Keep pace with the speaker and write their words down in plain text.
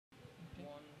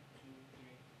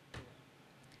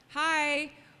Hi,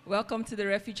 welcome to the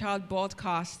Refuge House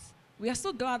broadcast. We are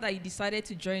so glad that you decided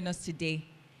to join us today.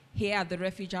 Here at the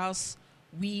Refuge House,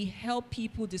 we help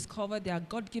people discover their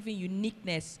God-given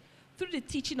uniqueness through the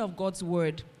teaching of God's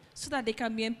word so that they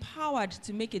can be empowered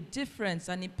to make a difference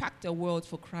and impact the world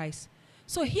for Christ.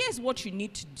 So here's what you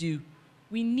need to do.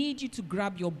 We need you to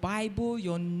grab your Bible,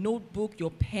 your notebook,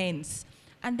 your pens,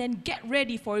 and then get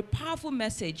ready for a powerful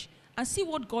message and see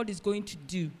what God is going to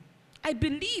do. I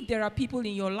believe there are people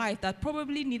in your life that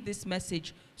probably need this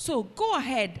message. So go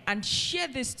ahead and share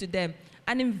this to them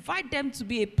and invite them to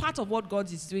be a part of what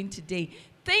God is doing today.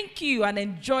 Thank you and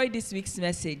enjoy this week's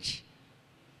message.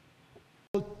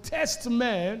 Test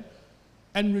men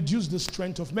and reduce the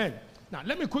strength of men. Now,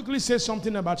 let me quickly say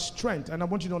something about strength, and I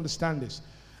want you to understand this.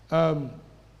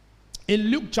 In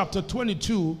Luke chapter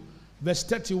 22, verse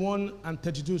 31 and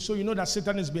 32, so you know that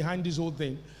Satan is behind this whole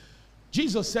thing.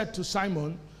 Jesus said to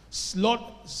Simon,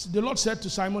 the Lord said to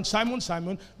Simon, Simon,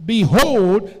 Simon,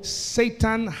 behold,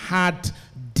 Satan had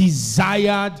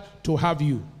desired to have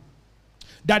you,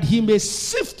 that he may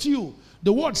sift you.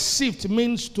 The word sift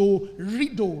means to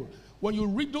riddle. When you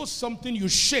riddle something, you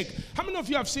shake. How many of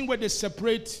you have seen where they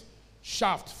separate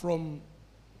shaft from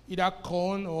either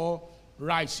corn or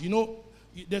rice? You know,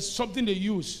 there's something they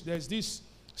use. There's this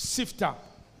sifter.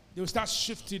 They will start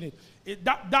shifting it.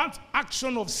 That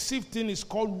action of sifting is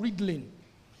called riddling.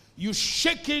 You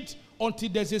shake it until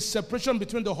there's a separation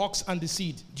between the husks and the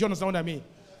seed. Do you understand what I mean?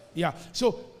 Yeah.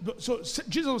 So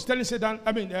Jesus was telling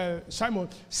Simon,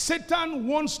 Satan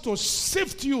wants to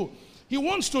sift you. He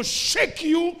wants to shake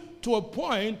you to a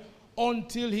point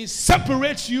until he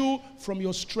separates you from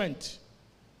your strength.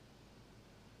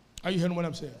 Are you hearing what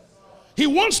I'm saying? He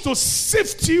wants to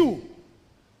sift you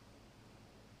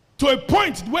to a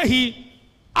point where he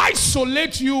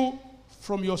isolates you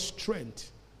from your strength.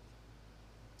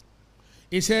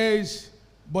 He says,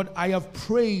 but I have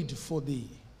prayed for thee,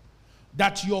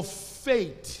 that your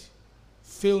faith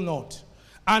fail not.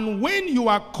 And when you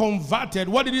are converted,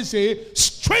 what did he say?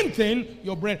 Strengthen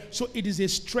your brain. So it is a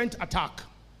strength attack.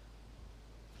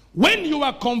 When you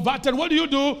are converted, what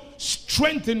do?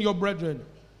 Strengthen your brethren.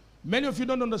 Many of you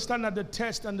don't understand that the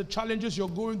test and the challenges you're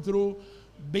going through,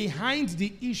 behind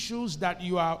the issues that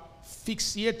you are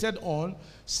fixated on,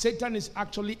 Satan is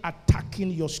actually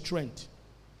attacking your strength.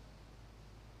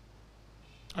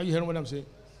 Are you hearing what I'm saying?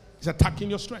 He's attacking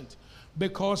your strength.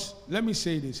 Because, let me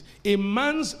say this, a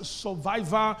man's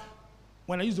survivor,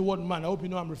 when I use the word man, I hope you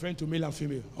know I'm referring to male and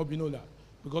female. I hope you know that.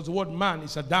 Because the word man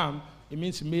is Adam, it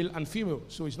means male and female.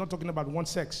 So it's not talking about one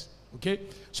sex. Okay?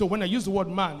 So when I use the word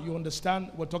man, you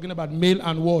understand we're talking about male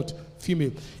and what?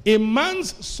 Female. A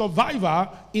man's survivor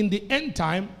in the end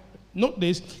time, note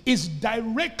this, is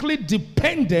directly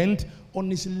dependent on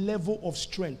his level of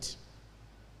strength.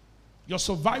 Your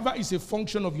survivor is a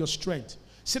function of your strength.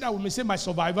 Say that with me. Say, my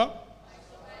survivor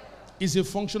is a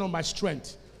function of my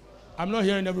strength. I'm not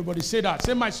hearing everybody say that.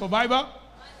 Say, my survivor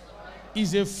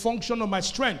is a function of my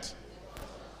strength.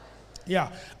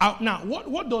 Yeah. Now,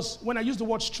 what does, when I use the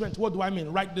word strength, what do I mean?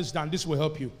 Write this down. This will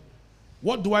help you.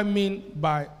 What do I mean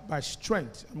by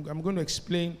strength? I'm going to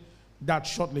explain that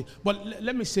shortly. But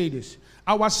let me say this.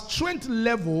 Our strength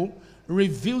level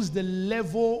reveals the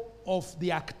level of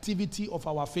the activity of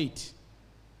our faith.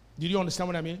 Did you understand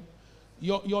what I mean?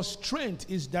 Your strength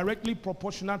is directly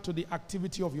proportional to the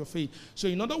activity of your faith. So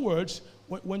in other words,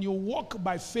 when you walk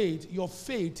by faith, your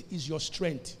faith is your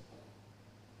strength.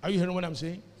 Are you hearing what I'm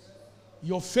saying?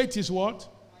 Your faith is what?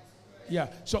 Yeah.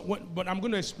 So, but I'm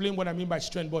going to explain what I mean by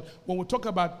strength. But when we talk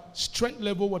about strength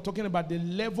level, we're talking about the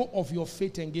level of your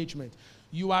faith engagement.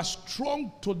 You are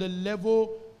strong to the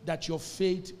level that your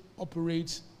faith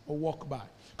operates or walk by.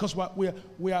 Because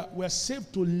we are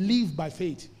saved to live by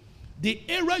faith. The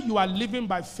area you are living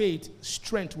by faith,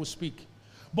 strength will speak.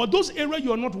 But those areas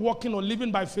you are not walking or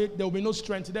living by faith, there will be no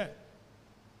strength there.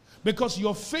 Because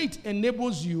your faith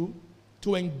enables you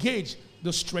to engage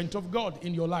the strength of God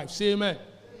in your life. Say amen.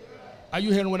 Are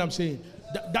you hearing what I'm saying?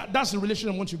 That's the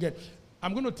relationship I want you to get.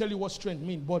 I'm going to tell you what strength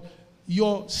means, but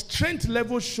your strength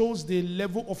level shows the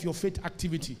level of your faith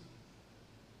activity.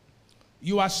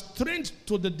 You are strength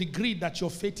to the degree that your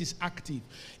faith is active.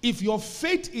 If your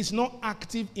faith is not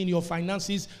active in your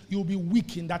finances, you'll be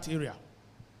weak in that area.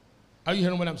 Are you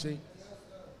hearing what I'm saying?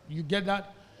 You get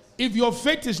that? If your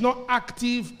faith is not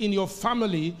active in your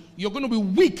family, you're going to be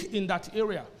weak in that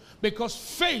area. Because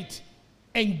faith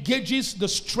engages the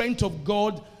strength of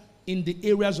God in the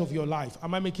areas of your life.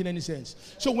 Am I making any sense?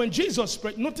 So when Jesus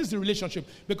prayed, notice the relationship.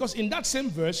 Because in that same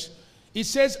verse, it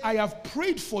says, I have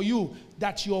prayed for you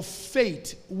that your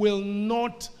faith will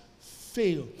not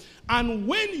fail. And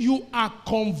when you are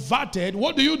converted,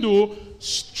 what do?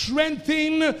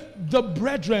 Strengthen the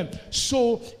brethren.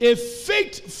 So a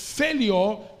faith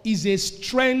failure is a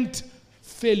strength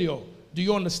failure. Do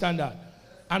you understand that?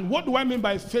 And what do I mean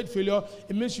by faith failure?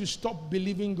 It means you stop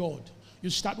believing God. You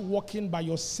start walking by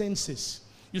your senses.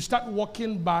 You start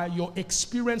walking by your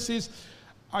experiences.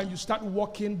 And you start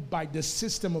walking by the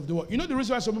system of the world. You know the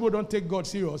reason why some people don't take God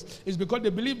serious is because they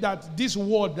believe that this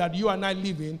world that you and I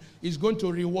live in is going to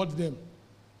reward them.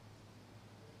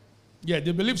 Yeah,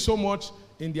 they believe so much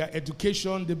in their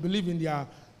education. They believe in their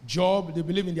job. They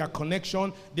believe in their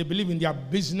connection. They believe in their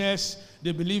business.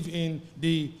 They believe in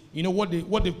the,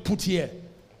 what they put here.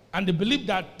 And they believe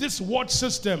that this world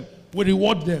system will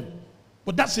reward them.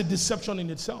 But that's a deception in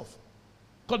itself.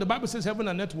 Because the Bible says heaven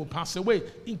and earth will pass away,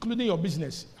 including your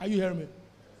business. Are you hearing me?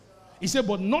 He said,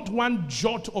 but not one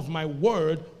jot of my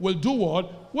word will do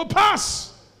what? Will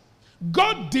pass.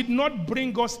 God did not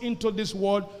bring us into this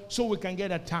world so we can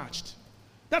get attached.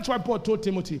 That's why Paul told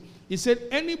Timothy, he said,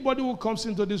 anybody who comes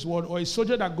into this world, or a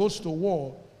soldier that goes to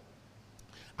war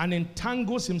and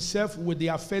entangles himself with the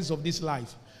affairs of this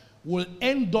life, will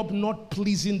end up not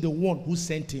pleasing the one who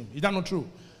sent him. Is that not true?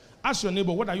 Ask your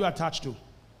neighbor, what are you attached to?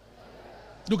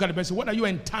 Look at the person. What are you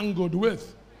entangled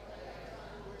with?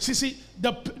 See,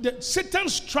 the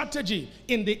Satan's strategy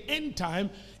in the end time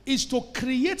is to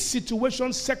create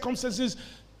situations, circumstances,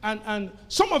 and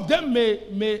some of them may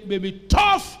be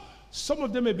tough. Some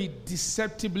of them may be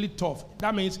deceptively tough.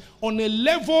 That means on a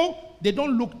level, they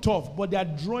don't look tough, but they are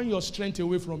drawing your strength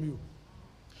away from you.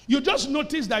 You just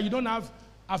notice that you don't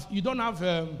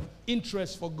have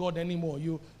interest for God anymore.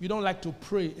 You don't like to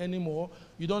pray anymore.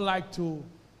 You don't like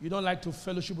to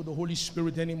fellowship with the Holy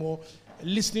Spirit anymore.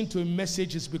 Listening to a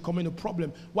message is becoming a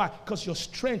problem. Why? Because your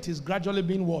strength is gradually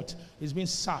being what? It's being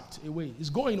sapped away. It's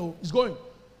going.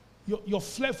 Your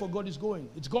flair for God is going.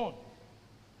 It's gone.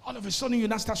 All of a sudden, you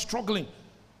now start struggling.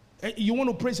 You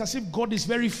want to pray as if God is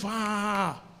very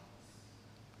far.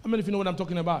 How many of you know what I'm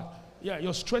talking about? Yeah,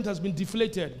 your strength has been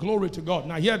deflated. Glory to God.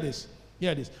 Now, hear this.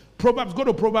 Hear this. Go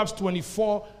to Proverbs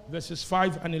 24, verses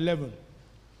 5 and 11.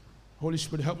 Holy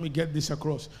Spirit, help me get this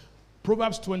across.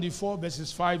 Proverbs 24,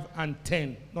 verses 5 and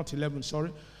 10. Not 11,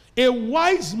 sorry. A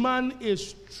wise man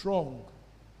is strong.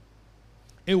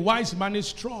 A wise man is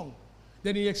strong.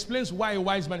 Then he explains why a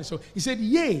wise man is strong. He said,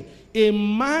 yea, a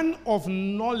man of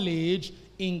knowledge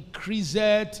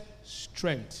increaseth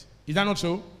strength. Is that not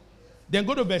so? Then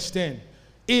go to verse 10.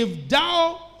 If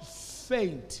thou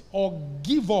faint or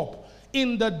give up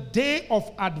in the day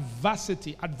of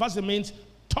adversity. Adversity means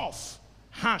tough,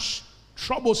 harsh,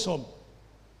 troublesome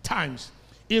times.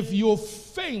 If you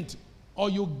faint or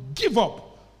you give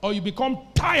up or you become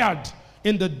tired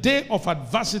in the day of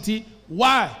adversity,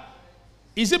 why?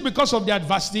 Is it because of the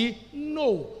adversity?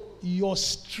 No. Your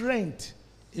strength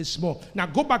is small. Now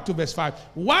go back to verse 5.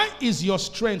 Why is your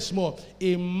strength small?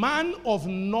 A man of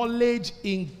knowledge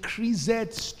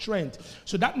increaseth strength.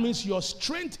 So that means your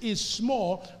strength is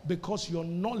small because your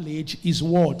knowledge is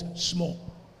what?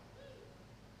 Small.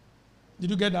 Did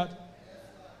you get that?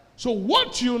 So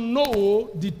what you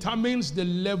know determines the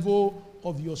level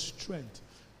of your strength.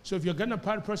 So if you're getting a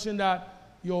person that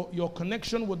your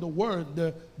connection with the word,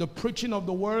 the preaching of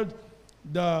the word,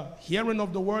 the hearing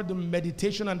of the word, the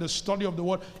meditation and the study of the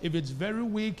word, if it's very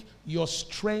weak, your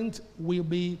strength will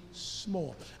be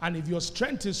small. And if your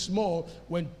strength is small,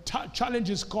 when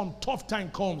challenges come, tough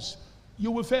time comes, you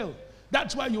will fail.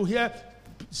 That's why you hear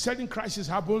certain crises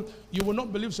happen. You will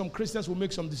not believe some Christians will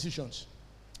make some decisions.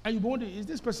 And you wonder, is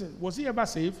this person, was he ever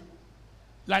saved?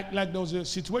 Like there was a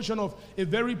situation of a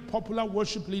very popular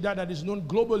worship leader that is known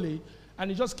globally, and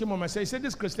he just came on and said,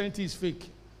 this Christianity is fake.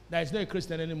 That is not a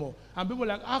Christian anymore. And people are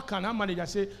like, how can our manager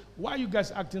say, why are you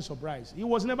guys acting surprised? He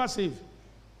was never saved.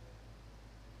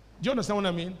 Do you understand what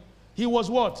I mean? He was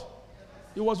what?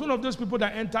 He was one of those people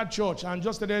that entered church and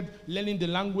just started learning the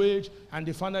language, and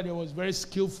they found that he was very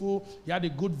skillful. He had a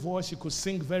good voice. He could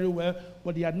sing very well,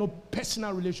 but he had no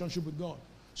personal relationship with God.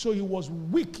 So he was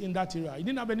weak in that area. He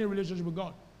didn't have any relationship with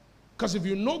God. Because if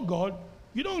you know God,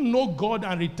 you don't know God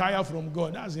and retire from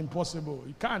God. That's impossible.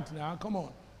 You can't now. Come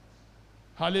on.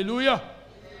 Hallelujah.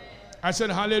 Amen. I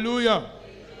said hallelujah. Amen.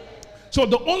 So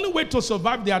the only way to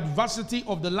survive the adversity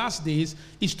of the last days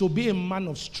is to be a man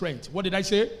of strength. What did I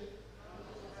say?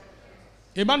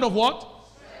 A man of what?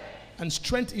 Strength. And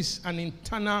strength is an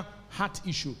internal heart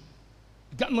issue.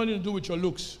 It got nothing to do with your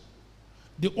looks.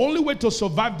 The only way to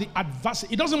survive the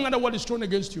adversity, it doesn't matter what is thrown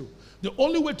against you. The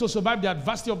only way to survive the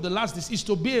adversity of the last days is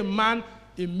to be a man,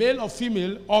 a male or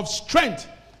female, of strength.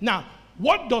 Now,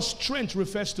 what does strength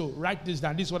refers to? Write this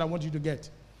down. This is what I want you to get.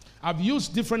 I've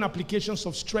used different applications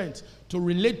of strength to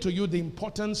relate to you the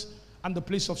importance and the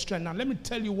place of strength. Now, let me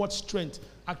tell you what strength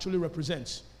actually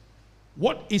represents.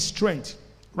 What is strength?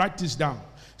 Write this down.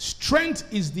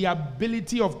 Strength is the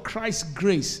ability of Christ's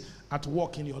grace at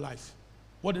work in your life.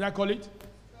 What did I call it?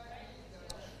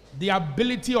 The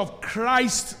ability of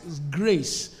Christ's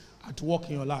grace at work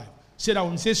in your life. Say that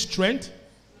one. Say strength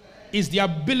is the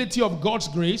ability of God's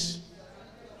grace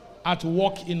at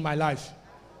work in my life.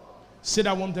 Say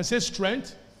that one. Say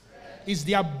strength is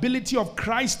the ability of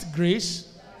Christ's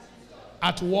grace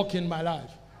at work in my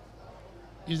life.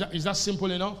 Is that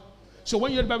simple enough? So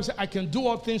when you hear the Bible say, I can do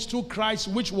all things through Christ,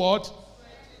 which what?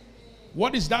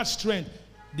 What is that strength?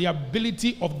 The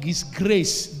ability of His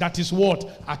grace that is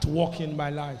what? At work in my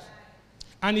life.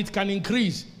 And it can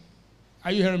increase.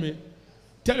 Are you hearing me?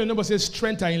 Tell your neighbor, say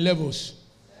strength are in levels.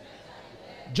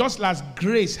 Just as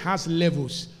grace has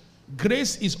levels.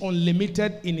 Grace is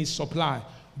unlimited in its supply.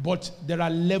 But there are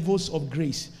levels of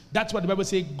grace. That's what the Bible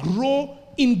says, grow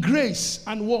in grace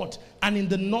and what? And in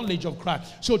the knowledge of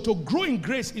Christ. So to grow in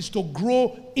grace is to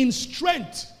grow in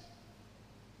strength.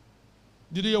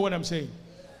 Did you hear what I'm saying?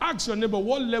 Ask your neighbor,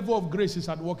 what level of grace is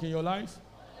at work in your life?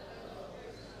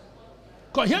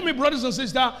 Hear me, brothers and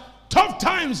sisters. Tough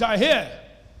times are here.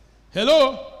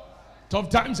 Hello? Tough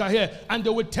times are here. And they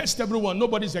will test everyone.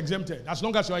 Nobody's exempted. As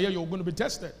long as you are here, you're going to be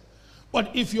tested.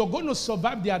 But if you're going to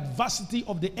survive the adversity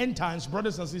of the end times,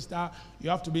 brothers and sisters, you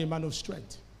have to be a man of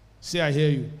strength. Say, I hear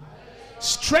you.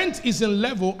 Strength is a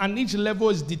level, and each level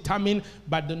is determined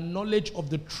by the knowledge of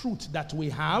the truth that we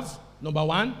have. Number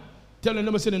one. Tell your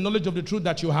neighbor, say the knowledge of the truth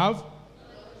that you have.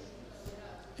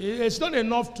 It's not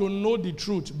enough to know the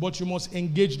truth, but you must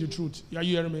engage the truth. Are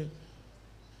you hearing me?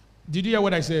 Did you hear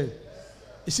what I said?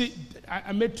 You see,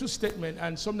 I made two statements,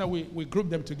 and sometimes we group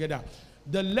them together.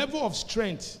 The level of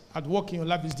strength at work in your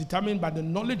life is determined by the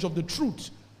knowledge of the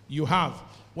truth you have.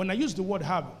 When I use the word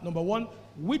have, number one,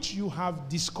 which you have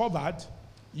discovered,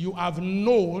 you have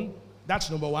known, that's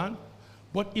number one.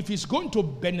 But if it's going to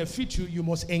benefit you, you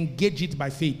must engage it by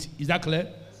faith. Is that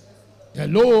clear?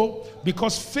 Hello?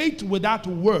 Because faith without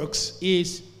works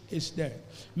is dead.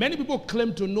 Many people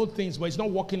claim to know things, but it's not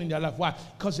working in their life. Why?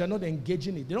 Because they're not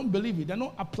engaging it. They don't believe it. They're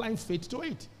not applying faith to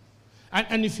it.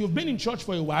 And if you've been in church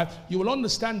for a while, you will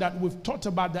understand that we've taught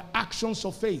about the actions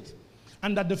of faith.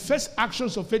 And that the first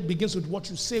actions of faith begins with what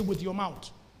you say with your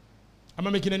mouth. Am I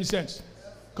making any sense?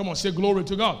 Come on, say glory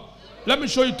to God. Let me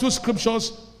show you two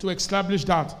scriptures to establish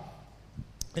that.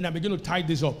 And I begin to tie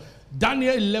this up.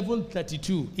 Daniel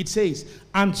 11:32, it says,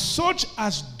 and such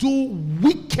as do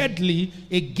wickedly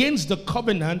against the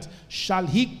covenant shall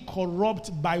he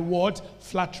corrupt by what?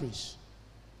 Flatteries.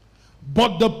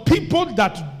 But the people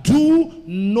that do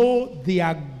know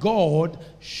their God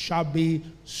shall be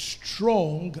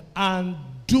strong and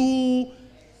do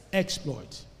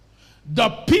exploit. The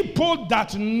people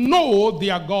that know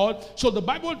their God. So the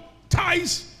Bible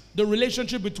ties the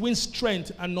relationship between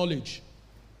strength and knowledge.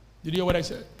 Did you hear what I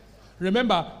said?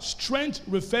 Remember, strength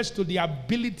refers to the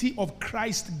ability of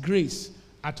Christ's grace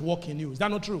at work in you. Is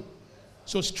that not true?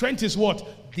 So strength is what?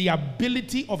 The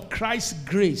ability of Christ's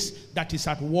grace that is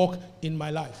at work in my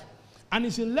life. And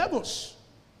it's in levels.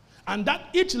 And that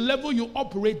each level you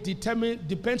operate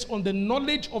depends on the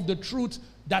knowledge of the truth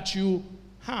that you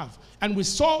have. And we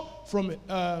saw from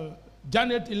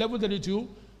Daniel 11:32,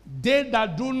 they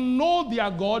that do know their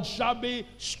God shall be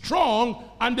strong,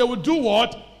 and they will do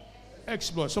what?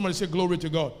 Exploit. Somebody say glory to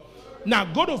God. Now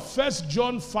go to 1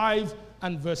 John 5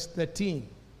 and verse 13.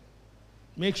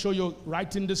 Make sure you're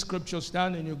writing the scriptures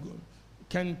down, and you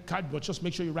can cut, but just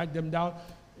make sure you write them down.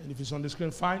 And if it's on the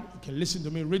screen, fine. You can listen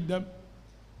to me, read them.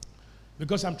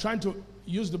 Because I'm trying to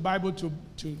use the Bible to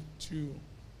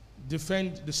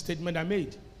defend the statement I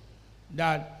made.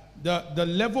 That the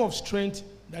level of strength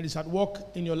that is at work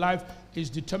in your life is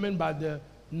determined by the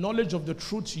knowledge of the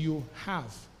truth you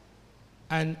have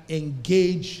and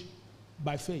engage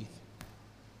by faith.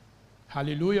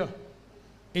 Hallelujah.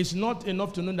 It's not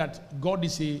enough to know that God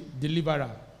is a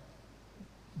deliverer.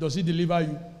 Does he deliver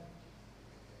you?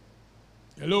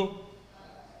 Hello?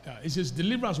 Yeah, is his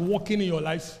deliverance working in your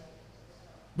life?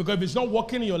 Because if it's not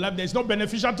working in your life, then it's not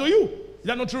beneficial to you. Is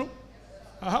that not true?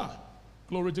 Aha.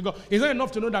 Glory to God. It's not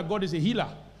enough to know that God is a healer.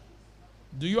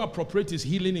 Do you appropriate his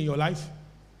healing in your life?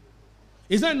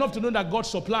 It's not enough to know that God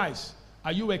supplies.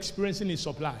 Are you experiencing his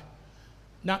supply?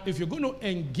 Now, if you're going to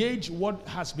engage what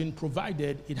has been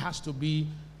provided, it has to be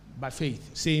by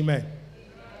faith. Say amen.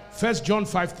 1 John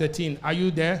 5:13. Are you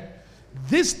there?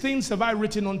 These things have I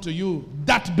written unto you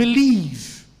that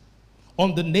believe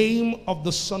on the name of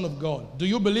the Son of God. Do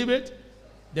you believe it?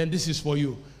 Then this is for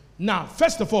you. Now,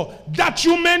 first of all, that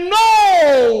you may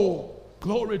know,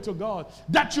 glory to God,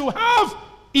 that you have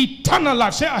eternal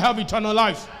life. Say, I have eternal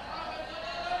life.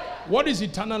 What is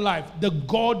eternal life? The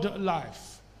God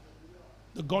life.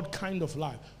 The God kind of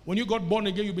life. When you got born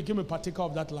again, you became a partaker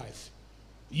of that life.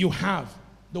 You have.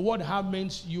 The word have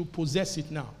means you possess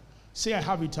it now. Say, I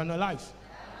have eternal life.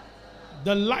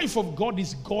 The life of God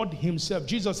is God himself.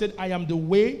 Jesus said, I am the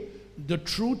way, the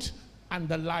truth, and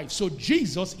the life. So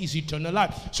Jesus is eternal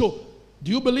life. So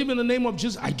do you believe in the name of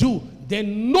Jesus? I do.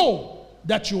 Then know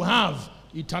that you have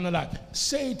eternal life.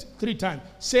 Say it 3 times.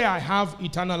 Say, I have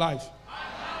eternal life. I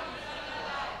have eternal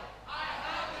life. I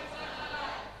have eternal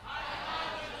life. I have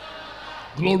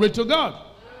eternal life. Glory to God.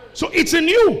 So it's in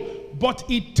you. But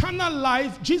eternal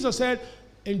life, Jesus said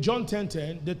in John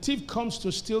 10:10, the thief comes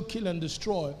to steal, kill, and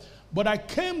destroy. But I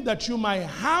came that you might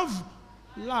have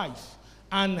life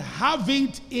and have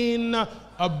it in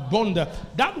abundance.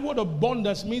 That word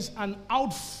abundance means an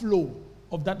outflow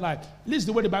of that life. Listen to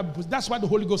the way the Bible puts. That's why the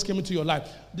Holy Ghost came into your life.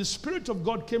 The Spirit of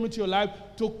God came into your life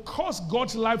to cause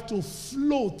God's life to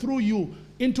flow through you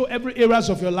into every areas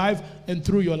of your life and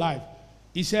through your life.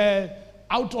 He said,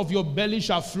 out of your belly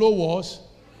shall flow waters.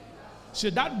 So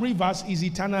that rivers is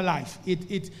eternal life.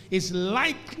 It is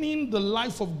likening the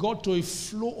life of God to a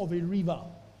flow of a river.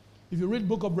 If you read the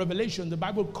book of Revelation, the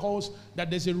Bible calls that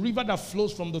there's a river that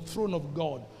flows from the throne of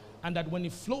God. And that when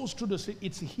it flows through the city,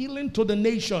 it's healing to the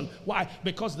nation. Why?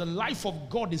 Because the life of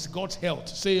God is God's health.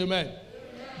 Say amen. Amen.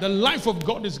 The life of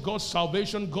God is God's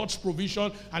salvation, God's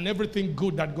provision, and everything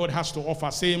good that God has to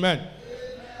offer. Say amen.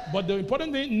 Amen. But the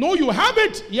important thing, no, you have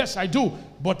it. Yes, I do.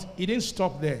 But it didn't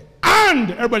stop there.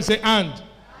 And, everybody say and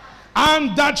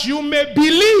that you may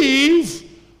believe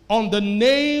on the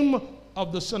name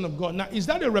of the Son of God. Now, is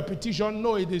that a repetition?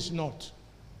 No, it is not.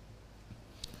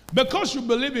 Because you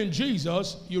believe in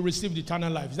Jesus, you received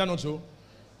eternal life. Is that not so?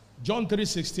 John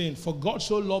 3:16, for God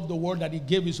so loved the world that he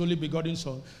gave his only begotten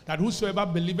Son, that whosoever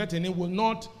believeth in him will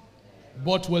not,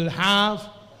 but will have.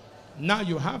 Now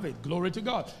you have it. Glory to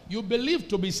God. You believe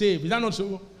to be saved. Is that not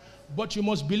so? But you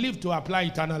must believe to apply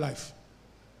eternal life.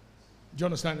 Do you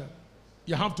understand that?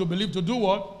 You have to believe to do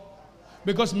what?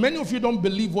 Because many of you don't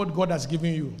believe what God has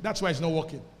given you. That's why it's not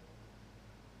working.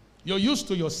 You're used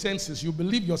to your senses. You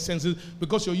believe your senses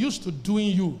because you're used to doing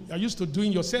you. You're used to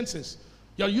doing your senses.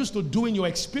 You're used to doing your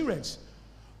experience.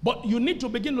 But you need to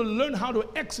begin to learn how to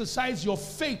exercise your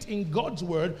faith in God's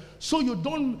word so you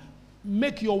don't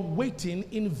make your waiting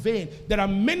in vain. There are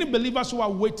many believers who are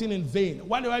waiting in vain.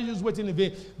 Why do I use waiting in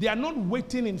vain? They are not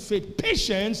waiting in faith.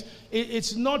 Patience,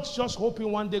 it's not just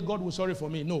hoping one day God will sorry for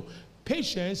me. No.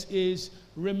 Patience is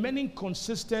remaining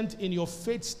consistent in your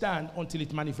faith stand until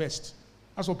it manifests.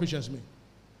 That's what patience means.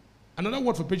 Another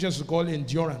word for patience is called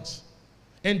endurance.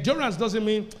 Endurance doesn't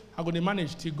mean I'm going to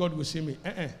manage till God will see me.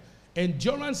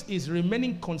 Endurance is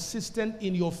remaining consistent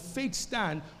in your faith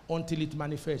stand until it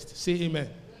manifests. Say amen.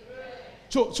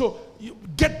 So you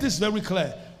get this very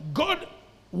clear. God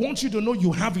wants you to know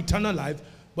you have eternal life,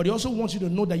 but he also wants you to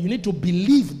know that you need to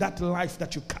believe that life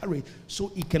that you carry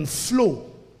so it can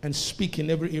flow and speak in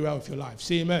every area of your life.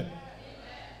 Say amen.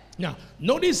 Now,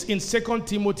 notice in 2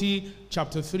 Timothy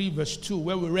chapter 3, verse 2,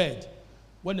 where we read,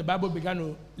 when the Bible began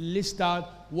to list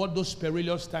out what those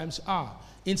perilous times are.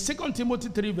 In 2 Timothy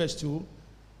 3, verse 2,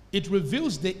 it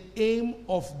reveals the aim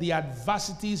of the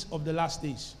adversities of the last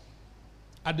days.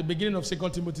 At the beginning of 2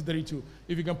 Timothy 3, 2.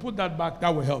 If you can put that back, that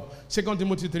will help. 2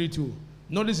 Timothy 3, 2.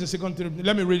 Notice in 2 Timothy,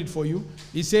 let me read it for you.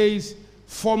 It says,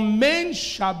 for men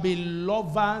shall be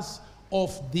lovers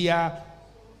of their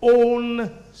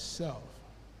own self.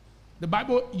 The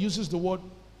Bible uses the word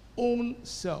own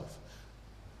self,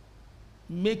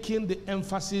 making the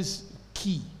emphasis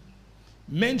key.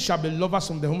 Men shall be lovers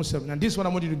of their own self. Now this is what I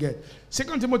want you to get.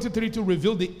 2 Timothy 3:2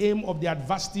 reveal the aim of the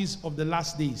adversities of the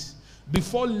last days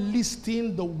before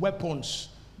listing the weapons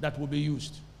that will be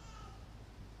used.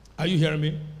 Are you hearing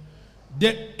me?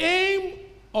 The aim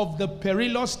of the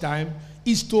perilous time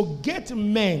is to get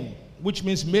men, which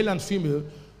means male and female,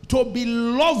 to be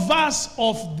lovers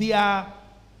of their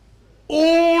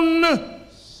own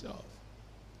self.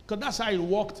 Because that's how it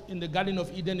worked in the Garden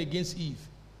of Eden against Eve.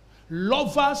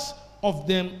 Lovers of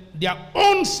them, their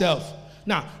own self.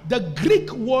 Now, the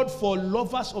Greek word for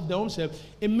lovers of their own self,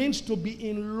 it means to be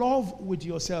in love with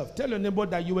yourself. Tell your neighbor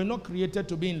that you were not created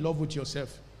to be in love with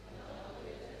yourself.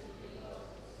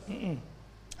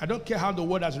 I don't care how the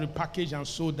word has repackaged and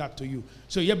sold that to you.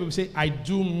 So you hear people say, I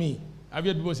do me. Have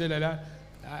you heard people say like that?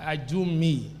 I do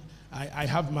me. I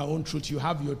have my own truth. You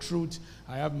have your truth.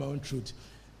 I have my own truth.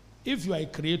 If you are a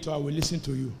creator, I will listen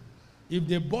to you. If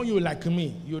they born you like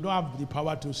me, you don't have the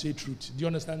power to say truth. Do you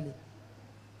understand me?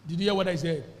 Did you hear what I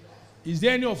said? Is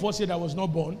there any of us here that was not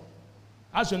born?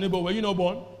 Ask your neighbor, were you not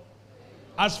born?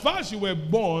 As far as you were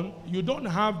born, you don't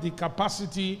have the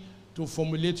capacity to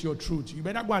formulate your truth. You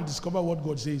better go and discover what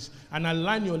God says and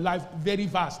align your life very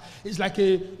fast. It's like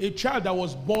a child that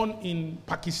was born in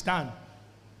Pakistan.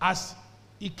 As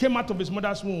he came out of his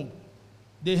mother's womb,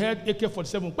 they heard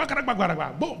AK-47.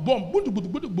 Boom, boom, boom,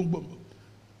 boom, boom, boom, boom.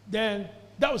 Then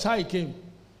that was how he came.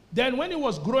 Then when he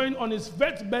was growing on his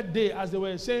first birthday, as they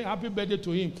were saying happy birthday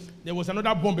to him, there was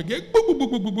another bomb again.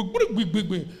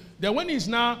 Then when he's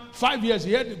now 5 years,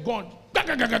 he heard the gun.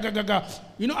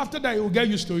 You know, after that, he will get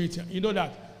used to it. You know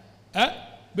that?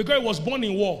 Because he was born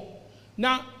in war.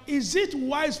 Now, is it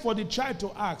wise for the child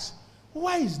to ask,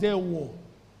 why is there war?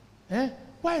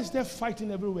 Why is there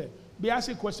fighting everywhere? Be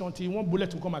asking a question until you want bullet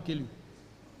to come and kill you.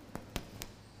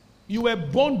 You were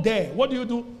born there. What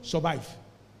do? Survive.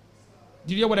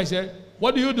 Did you hear what I said?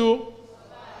 What do? Survive.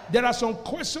 There are some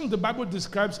questions the Bible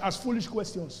describes as foolish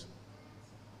questions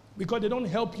because they don't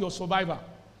help your survivor.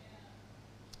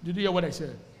 Did you hear what I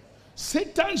said?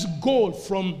 Satan's goal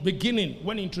from beginning,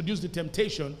 when he introduced the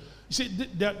temptation, you see,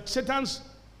 Satan's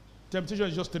temptation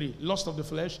is just three: lust of the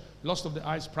flesh, lust of the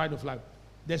eyes, pride of life.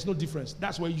 There's no difference.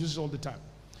 That's what he uses all the time.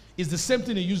 It's the same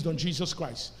thing he used on Jesus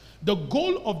Christ. The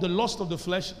goal of the lust of the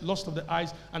flesh, lust of the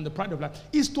eyes, and the pride of life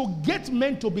is to get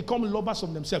men to become lovers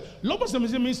of themselves. Lovers of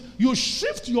themselves means you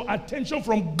shift your attention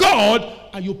from God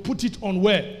and you put it on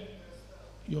where?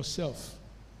 Yourself.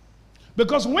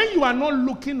 Because when you are not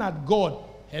looking at God,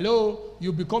 hello,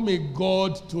 you become a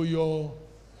God to your...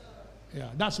 Yeah,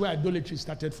 that's where idolatry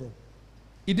started from.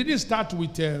 It didn't start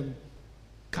with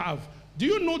calf. Do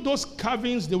you know those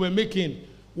carvings they were making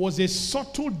was a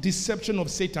subtle deception of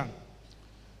Satan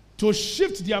to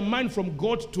shift their mind from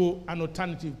God to an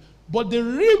alternative? But the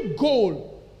real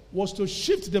goal was to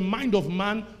shift the mind of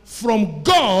man from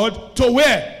God to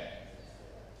where?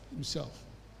 Himself.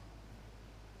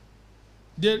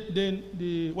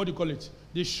 The what do you call it?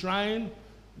 The shrine,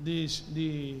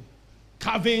 the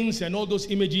carvings and all those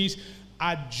images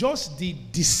are just the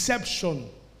deception.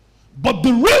 But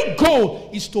the real goal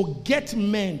is to get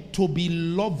men to be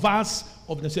lovers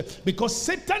of themselves. Because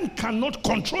Satan cannot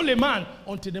control a man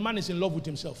until the man is in love with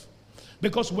himself.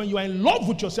 Because when you are in love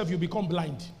with yourself, you become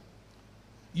blind.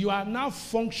 You are now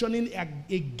functioning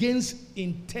against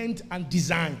intent and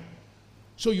design.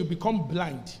 So you become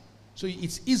blind. So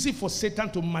it's easy for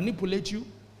Satan to manipulate you.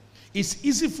 It's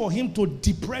easy for him to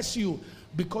depress you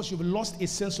because you've lost a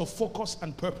sense of focus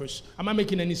and purpose. Am I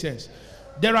making any sense?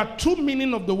 There are two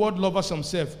meanings of the word lovers of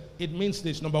self. It means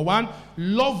this. Number one,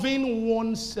 loving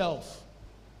oneself.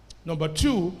 Number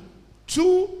two,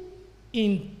 too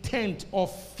intent or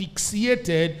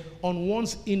fixated on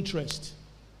one's interest.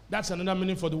 That's another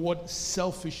meaning for the word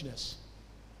selfishness.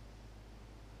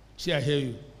 See, I hear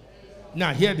you.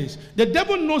 Now, hear this. The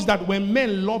devil knows that when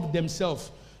men love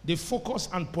themselves, they focus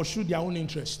and pursue their own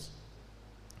interest.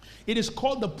 It is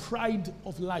called the pride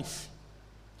of life.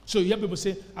 So you hear people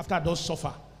say, after I don't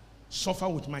suffer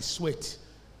with my sweat,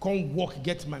 come work,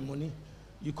 get my money.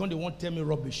 You can't, they won't tell me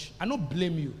rubbish. I don't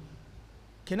blame you.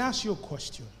 Can I ask you a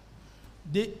question?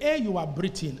 The air you are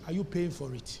breathing, are you paying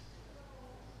for it?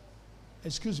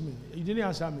 Excuse me, you didn't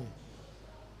answer me.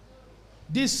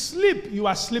 The sleep you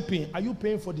are sleeping, are you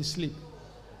paying for the sleep?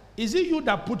 Is it you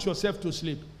that put yourself to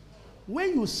sleep?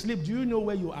 When you sleep, do you know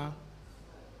where you are?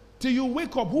 Till you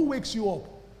wake up, who wakes you up?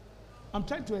 I'm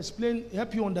trying to explain,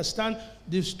 help you understand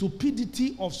the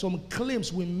stupidity of some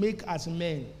claims we make as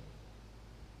men.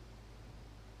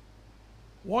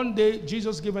 One day,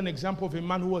 Jesus gave an example of a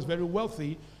man who was very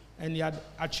wealthy and he had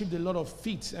achieved a lot of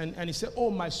feats. And he said, oh,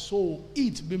 my soul,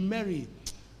 eat, be merry.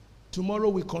 Tomorrow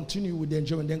we continue with the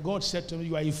enjoyment. Then God said to me,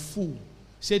 you are a fool.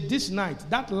 He said, this night,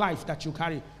 that life that you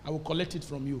carry, I will collect it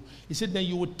from you. He said, then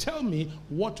you will tell me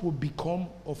what will become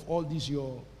of all this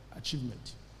your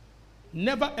achievement.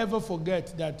 Never ever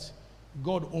forget that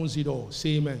God owns it all.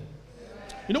 Say amen.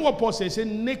 You know what Paul says? He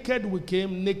said, naked we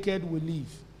came, naked we leave.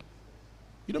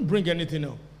 You don't bring anything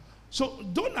else. So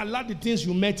don't allow the things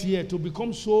you met here to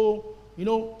become so,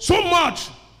 so much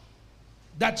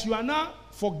that you are now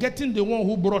forgetting the one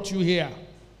who brought you here.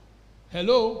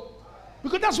 Hello?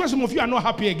 Because that's why some of you are not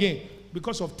happy again.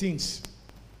 Because of things.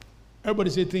 Everybody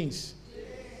say things.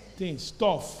 Things.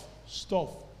 Stuff.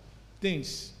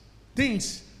 Things.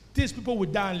 Things people will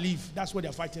die and leave. That's what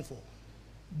they're fighting for.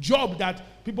 Job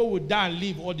that people will die and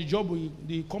leave, or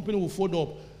the company will fold up.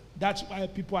 That's why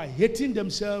people are hating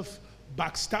themselves,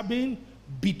 backstabbing,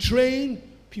 betraying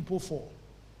people for.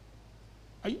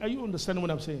 Are you understanding what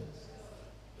I'm saying?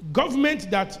 Government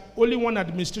that only one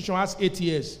administration has 8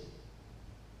 years,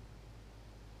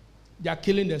 they are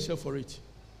killing themselves for it.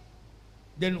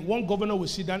 Then one governor will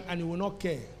sit down and he will not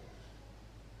care.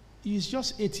 It's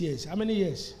just 8 years. How many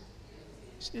years?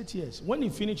 It's 8 years. When he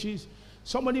finishes,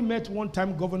 somebody met one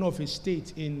time governor of a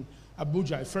state in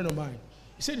Abuja, a friend of mine.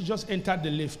 He said he just entered the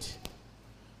lift.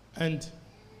 And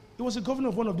he was a governor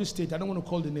of one of these states. I don't want to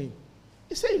call the name.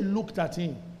 He said he looked at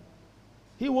him.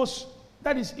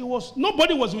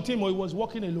 Nobody was with him or he was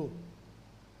walking alone.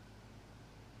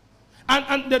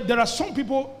 And there are some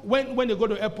people, when they go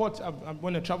to airport,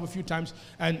 when I travel a few times,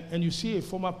 and you see a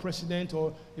former president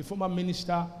or a former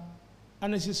minister,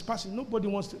 and as he's passing, nobody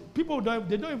wants to, they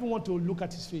don't even want to look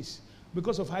at his face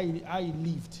because of how he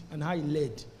lived and how he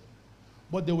led.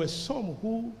 But there were some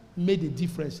who made a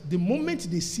difference. The moment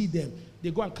they see them,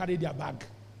 they go and carry their bag.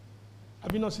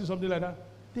 Have you not seen something like that?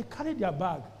 They carry their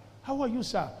bag. How are you,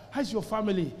 sir? How's your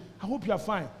family? I hope you are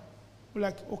fine. We're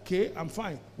like, okay, I'm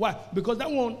fine. Why? Because that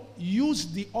one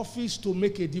used the office to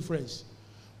make a difference.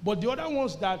 But the other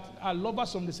ones that are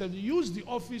lovers of themselves use the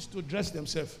office to dress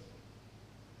themselves.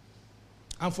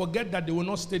 And forget that they will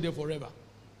not stay there forever.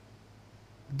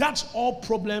 That's all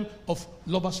problem of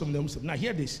lovers of themselves. Now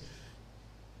hear this.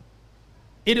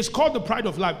 It is called the pride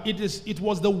of life. It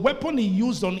was the weapon he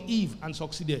used on Eve and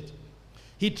succeeded.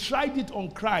 He tried it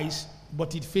on Christ,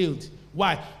 but it failed.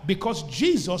 Why? Because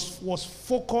Jesus was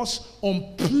focused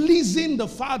on pleasing the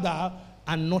Father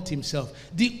and not himself.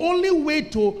 The only way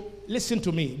to, listen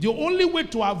to me, the only way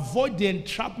to avoid the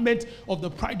entrapment of the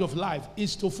pride of life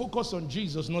is to focus on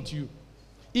Jesus, not you.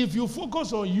 If you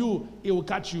focus on you, it will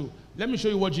catch you. Let me show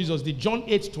you what Jesus did. John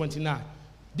 8:29.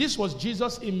 This was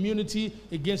Jesus' immunity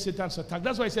against Satan's attack.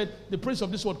 That's why he said, the prince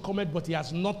of this world cometh, but he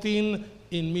has nothing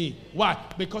in me. Why?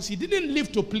 Because he didn't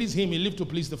live to please him, he lived to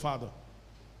please the Father.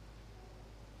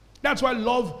 That's why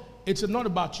love, it's not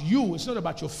about you, it's not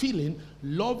about your feeling.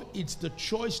 Love, it's the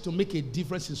choice to make a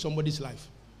difference in somebody's life.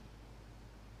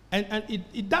 And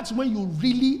that's when you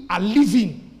really are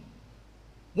living.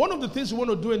 One of the things we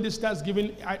want to do in this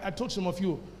Thanksgiving, I told some of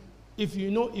you, if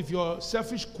your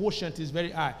selfish quotient is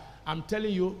very high, I'm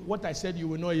telling you, what I said you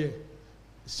will not hear.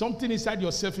 Something inside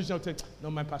your selfishness will tell, no,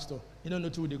 my pastor, you don't know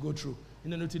what they go through. You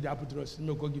don't know what they happen to us.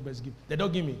 No, God give us give. They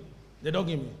don't give me. They don't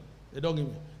give me. They don't give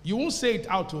me. You won't say it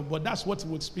out, but that's what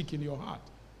will speak in your heart.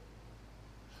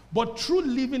 But true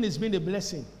living is being a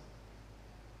blessing.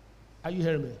 Are you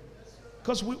hearing me?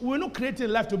 Because we're not creating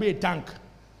life to be a tank.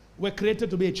 We're created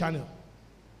to be a channel.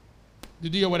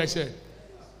 Did you hear what I said?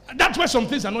 That's why some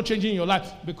things are not changing in your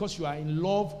life, because you are in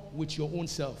love with your own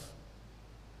self.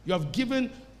 You have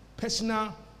given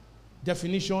personal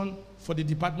definition for the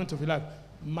department of your life.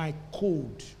 My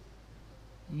cold,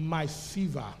 my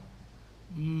fever,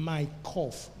 my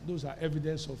cough. Those are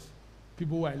evidence of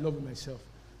people who I love in myself.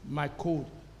 My cold,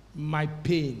 my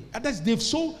pain. And they've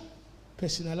so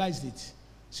personalized it.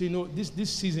 So, this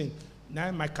season,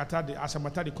 now my kata, as I'm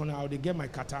at the corner, they get my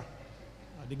kata.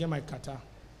 They get my kata.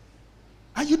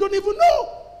 And you don't even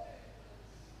know.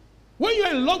 When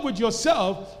you're in love with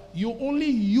yourself, you only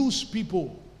use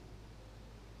people.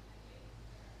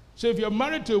 So if you're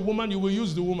married to a woman, you will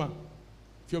use the woman.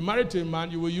 If you're married to a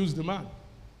man, you will use the man.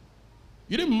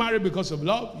 You didn't marry because of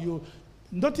love.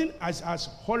 Nothing as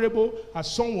horrible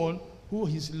as someone who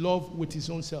is in love with his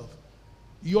own self.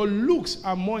 Your looks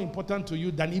are more important to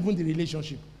you than even the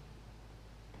relationship.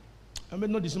 I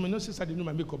mean, not this woman, not since I didn't do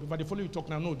my makeup. If I follow you talk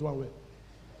now, no, do I well.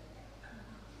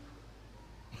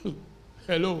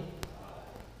 Hello.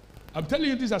 I'm telling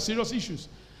you, these are serious issues.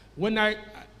 When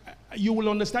you will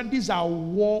understand these are a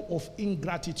war of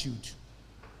ingratitude.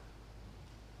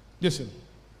 Listen.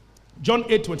 John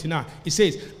 8:29. It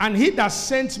says, and he that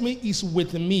sent me is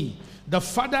with me. The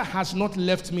Father has not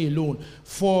left me alone.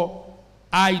 For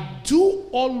I do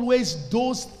always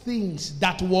those things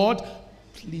that what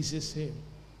pleases him.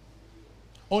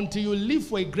 Until you live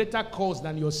for a greater cause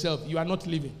than yourself, you are not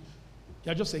living.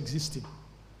 You are just existing.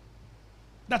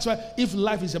 That's why if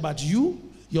life is about you,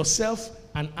 yourself,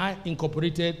 and I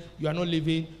incorporated, you are not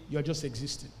living, you are just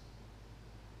existing.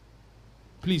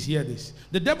 Please hear this.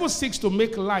 The devil seeks to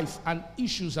make life and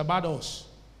issues about us.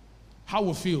 How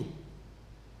we feel.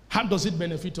 How does it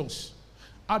benefit us?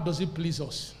 How does it please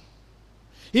us?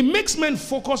 He makes men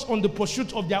focus on the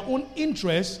pursuit of their own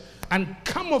interests and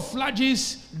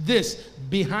camouflages this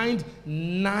behind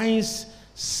nice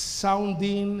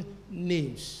sounding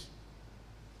names.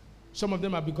 Some of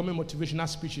them are becoming motivational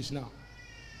speeches now.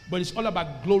 But it's all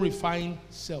about glorifying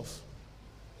self.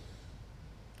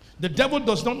 The devil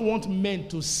does not want men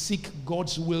to seek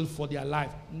God's will for their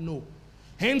life. No.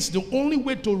 Hence, the only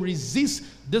way to resist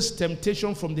this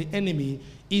temptation from the enemy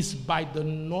is by the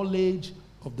knowledge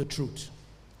of the truth.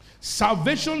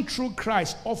 Salvation through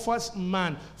Christ offers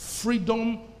man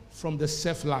freedom from the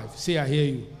self-life. Say, I hear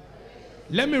you.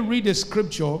 Let me read the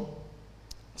scripture,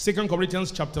 2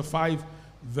 Corinthians chapter 5,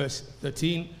 verse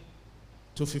 13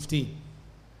 to 15.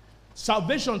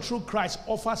 Salvation through Christ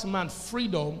offers man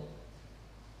freedom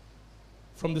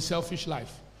from the selfish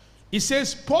life. He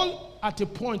says, Paul at a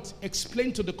point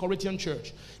explained to the Corinthian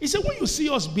church. He said, when you see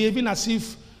us behaving as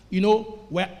if,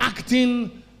 we're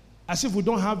acting as if we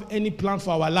don't have any plan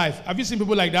for our life. Have you seen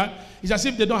people like that? It's as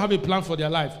if they don't have a plan for their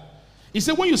life. He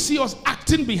said, when you see us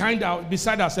acting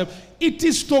beside ourselves, it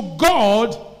is to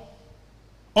God,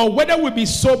 or whether we be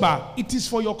sober, it is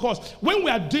for your cause. When we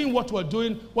are doing what we're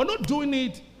doing, we're not doing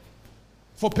it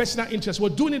for personal interest. We're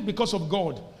doing it because of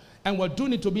God. And we're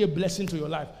doing it to be a blessing to your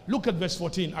life. Look at verse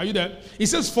 14. Are you there? It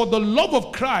says, for the love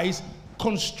of Christ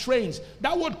constrains.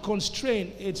 That word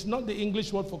constrain, it's not the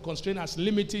English word for constrain as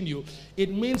limiting you. It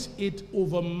means it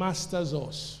overmasters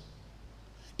us.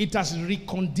 It has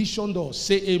reconditioned us.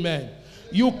 Say amen.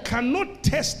 You cannot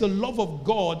test the love of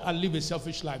God and live a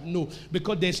selfish life. No,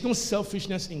 because there's no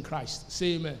selfishness in Christ.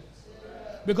 Say amen.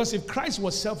 Because if Christ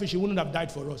was selfish, he wouldn't have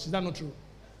died for us. Is that not true?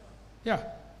 Yeah.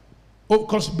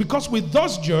 Because we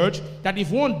thus judge that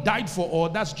if one died for all,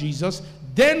 that's Jesus,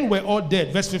 then we're all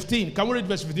dead. Verse 15. Can we read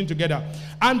verse 15 together?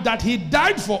 And that he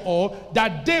died for all,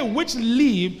 that they which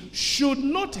live should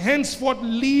not henceforth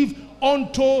live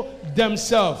unto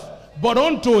themselves, but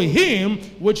unto him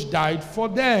which died for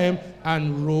them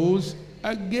and rose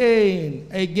again.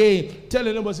 Tell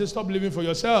the neighbor, say, stop living for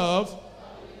yourself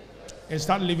and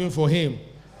start living for him.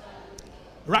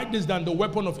 Write this down, the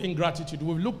weapon of ingratitude.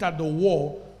 We've looked at the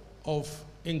war of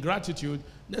ingratitude.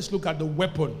 Let's look at the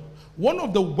weapon. One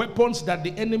of the weapons that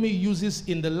the enemy uses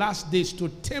in the last days to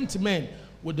tempt men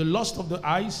with the lust of the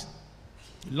eyes,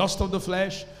 lust of the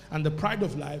flesh, and the pride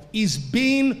of life is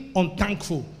being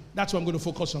unthankful. That's what I'm going to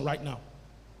focus on right now.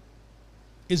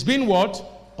 It's being what?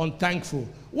 Unthankful.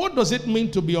 What does it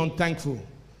mean to be unthankful?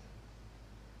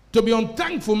 To be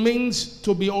unthankful means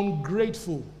to be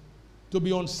ungrateful, to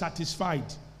be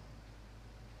unsatisfied,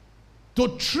 to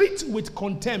treat with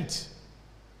contempt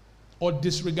or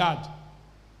disregard.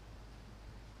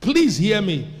 Please hear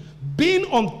me. Being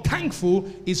unthankful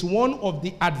is one of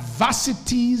the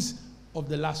adversities of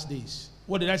the last days.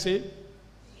 What did I say?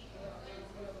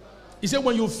 He said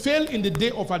when you fail in the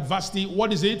day of adversity,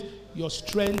 what is it? Your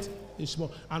strength is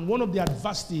small. And one of the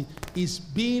adversity is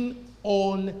being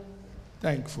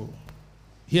unthankful.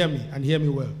 Hear me and hear me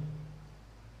well.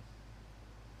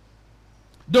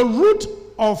 The root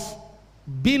of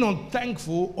being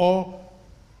unthankful or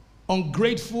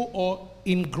ungrateful or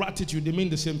ingratitude, they mean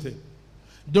the same thing.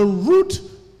 The root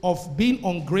of being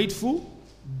ungrateful,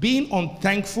 being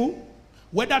unthankful,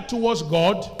 whether towards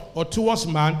God or towards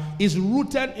man, is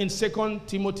rooted in 2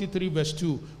 Timothy 3 verse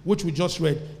 2, which we just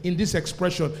read. In this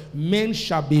expression, men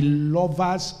shall be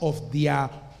lovers of their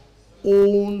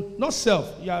own, not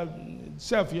self,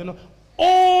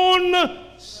 own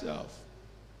self.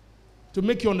 To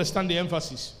make you understand the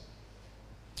emphasis.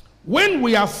 When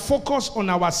we are focused on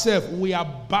ourselves, we are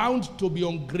bound to be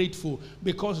ungrateful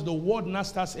because the world now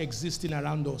starts existing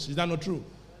around us. Is that not true?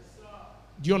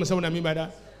 Do you understand what I mean by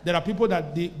that? There are people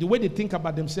that the way they think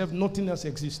about themselves, nothing else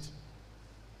exists.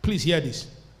 Please hear this.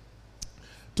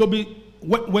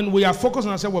 When we are focused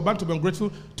on ourselves, we're bound to be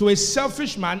ungrateful. To a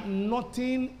selfish man,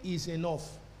 nothing is enough.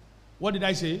 What did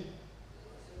I say?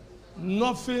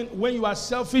 Nothing. When you are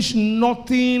selfish,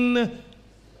 nothing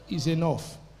is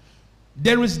enough.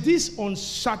 There is this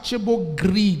unsearchable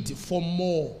greed for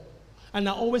more. And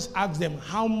I always ask them,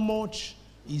 how much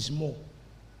is more?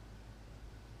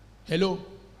 Hello?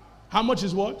 How much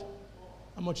is what?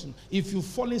 How much is more? If you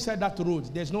fall inside that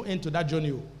road, there's no end to that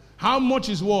journey. How much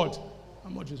is what? How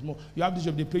much is more? You have this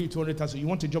job, they pay you 200,000. You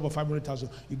want a job of 500,000.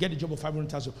 You get a job of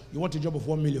 500,000. You want a job of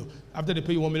 1 million. After they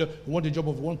pay you 1 million, you want a job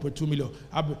of 1.2 million.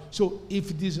 So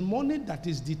if it is money that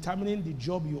is determining the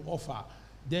job you offer,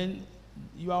 then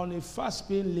you are on a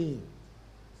fast-paying lane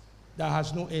that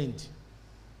has no end.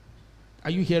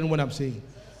 Are you hearing what I'm saying?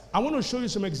 I want to show you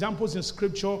some examples in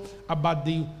scripture about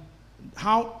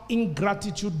how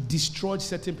ingratitude destroyed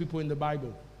certain people in the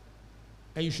Bible.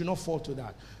 And you should not fall to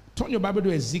that. Turn your Bible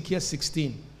to Ezekiel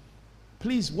 16.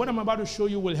 Please, what I'm about to show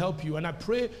you will help you. And I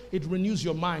pray it renews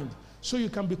your mind so you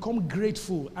can become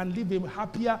grateful and live a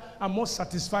happier and more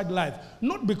satisfied life.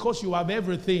 Not because you have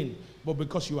everything, but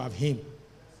because you have Him.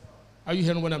 Are you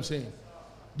hearing what I'm saying?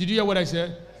 Did you hear what I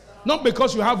said? Not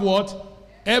because you have what?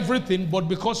 Everything, but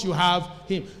because you have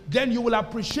Him. Then you will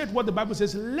appreciate what the Bible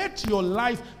says. Let your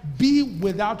life be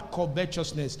without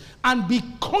covetousness and be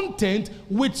content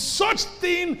with such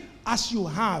thing as you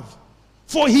have.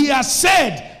 For He has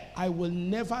said, I will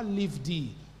never leave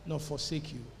thee nor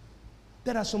forsake you.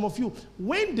 There are some of you,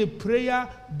 when the prayer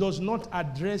does not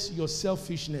address your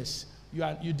selfishness,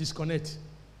 you disconnect.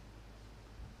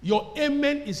 Your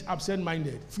amen is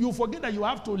absent-minded. You forget that you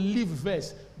have to live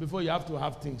first before you have to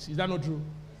have things. Is that not true?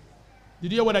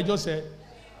 Did you hear what I just said?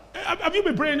 Have you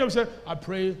been praying? You say, I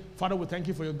pray, Father, we thank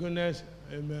you for your goodness.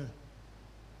 Amen.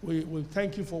 We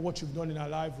thank you for what you've done in our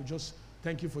life. We just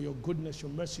thank you for your goodness,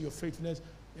 your mercy, your faithfulness.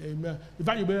 Amen. In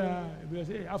fact, you be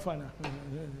say, Afana.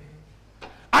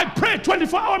 I pray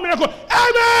 24-hour miracle.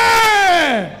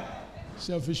 Amen.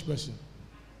 Selfish person.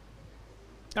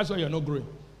 That's why you're not growing.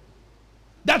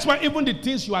 That's why even the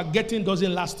things you are getting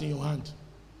doesn't last in your hand.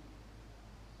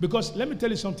 Because let me tell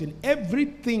you something.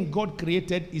 Everything God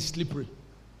created is slippery.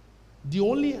 The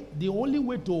only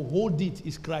way to hold it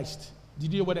is Christ.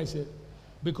 Did you hear what I said?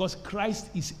 Because Christ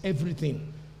is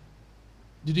everything.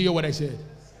 Did you hear what I said?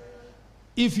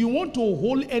 If you want to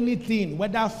hold anything,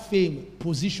 whether fame,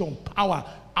 position, power,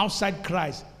 outside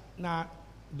Christ,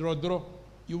 draw,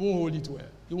 you won't hold it well.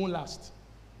 It won't last.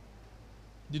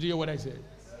 Did you hear what I said?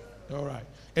 All right.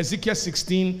 Ezekiel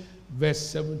 16, verse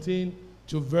 17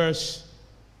 to verse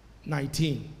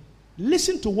 19.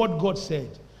 Listen to what God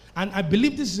said. And I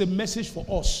believe this is a message for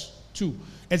us too.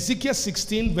 Ezekiel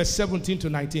 16, verse 17 to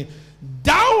 19.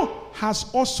 Thou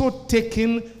hast also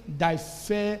taken thy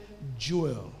fair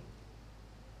jewel.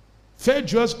 Fair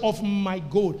jewels of my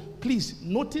gold. Please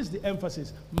notice the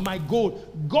emphasis. My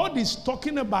gold. God is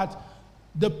talking about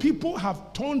the people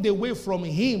have turned away from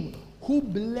him who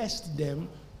blessed them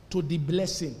to the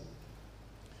blessing.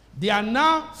 They are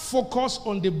now focused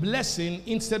on the blessing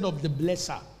instead of the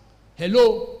blesser.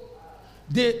 Hello?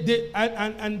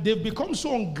 And they've become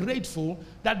so ungrateful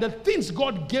that the things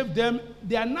God gave them,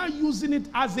 they are now using it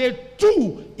as a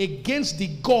tool against the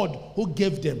God who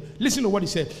gave them. Listen to what he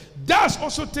said. Thou hast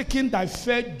also taken thy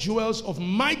fair jewels of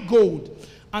my gold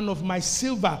and of my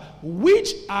silver,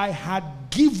 which I had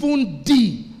given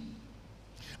thee,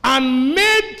 and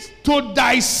made to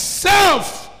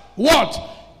thyself what?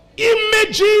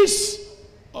 Images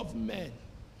of men.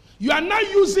 You are not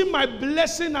using my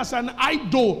blessing as an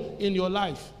idol in your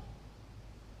life.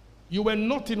 You were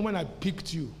nothing when I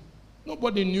picked you.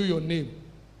 Nobody knew your name.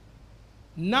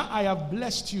 Now I have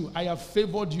blessed you. I have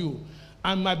favored you.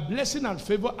 And my blessing and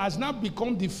favor has now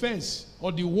become the fence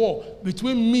or the wall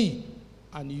between me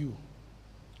and you.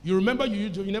 You remember you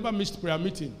never missed prayer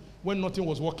meeting when nothing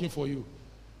was working for you.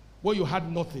 When you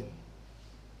had nothing.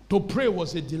 To pray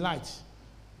was a delight.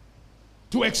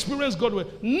 To experience God.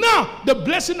 Now the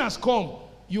blessing has come.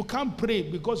 You can't pray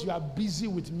because you are busy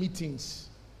with meetings.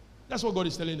 That's what God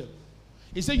is telling them.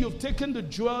 He said, you've taken the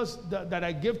jewels that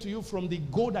I gave to you from the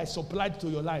gold I supplied to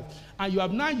your life, and you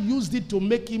have now used it to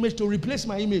make image, to replace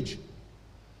my image.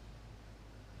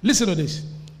 Listen to this.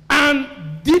 And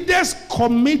didst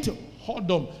commit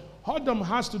whoredom. Whoredom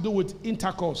has to do with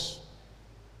intercourse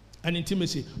and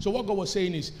intimacy. So what God was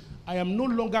saying is, I am no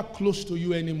longer close to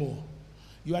you anymore.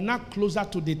 You are not closer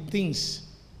to the things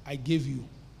I gave you.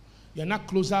 You are not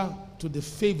closer to the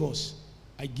favors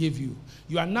I gave you.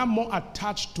 You are now more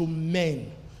attached to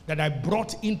men that I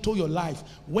brought into your life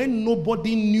when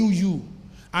nobody knew you.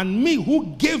 And me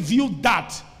who gave you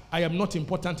that, I am not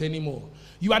important anymore.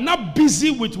 You are not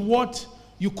busy with what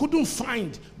you couldn't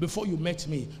find before you met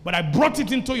me. But I brought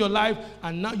it into your life,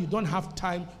 and now you don't have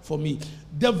time for me.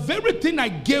 The very thing I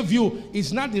gave you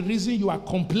is not the reason you are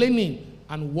complaining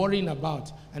and worrying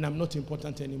about, and I'm not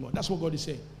important anymore. That's what God is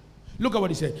saying. Look at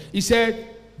what he said. He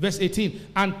said, verse 18,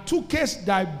 and tookest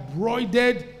thy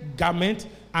broidered garment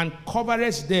and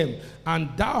coverest them, and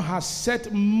thou hast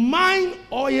set mine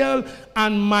oil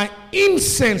and my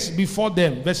incense before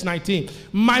them. Verse 19,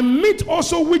 my meat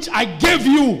also which I gave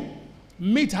you.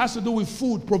 Meat has to do with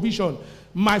food, provision.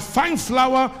 My fine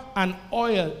flour and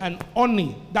oil and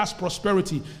honey, that's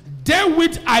prosperity.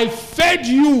 Therewith I fed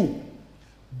you.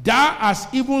 Thou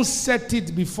hast even set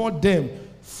it before them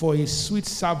for a sweet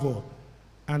savour,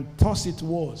 and thus it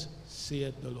was,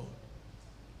 saith the Lord.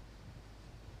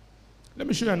 Let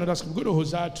me show you another scripture. Go to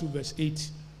Hosea 2, verse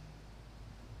 8.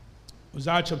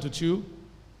 Hosea chapter 2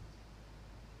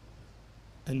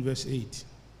 and verse 8.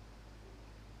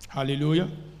 Hallelujah.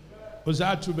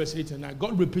 Hosea 2, verse 8 and 9.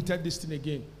 God repeated this thing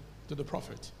again to the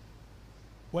prophet.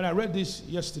 When I read this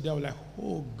yesterday, I was like,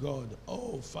 oh God,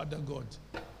 oh Father God.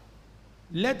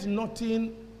 Let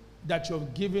nothing that you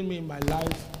have given me in my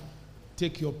life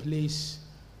take your place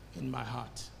in my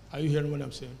heart. Are you hearing what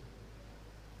I'm saying?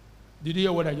 Did you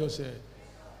hear what I just said?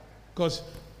 Because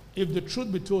if the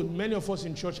truth be told, many of us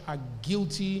in church are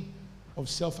guilty of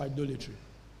self-idolatry.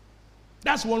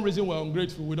 That's one reason we're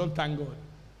ungrateful. We don't thank God.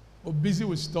 We're busy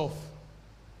with stuff.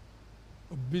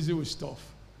 We're busy with stuff.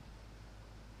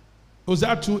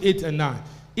 Hosea 2, 8 and 9.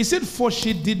 He said, for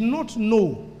she did not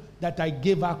know that I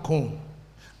gave her corn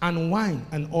and wine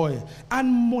and oil and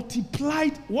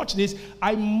multiplied, watch this,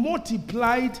 I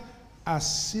multiplied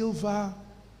as silver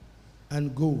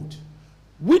and gold,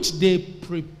 which they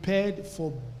prepared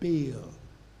for Baal.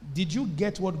 Did you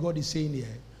get what God is saying here?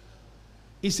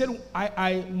 He said,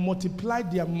 I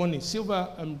multiplied their money. Silver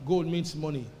and gold means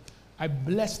money. I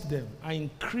blessed them. I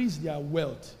increased their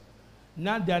wealth.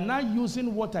 Now they are not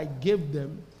using what I gave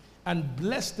them and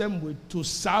blessed them with to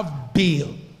serve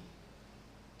Baal.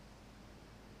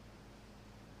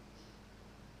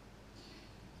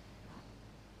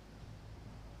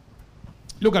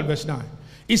 Look at verse 9.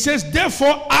 It says,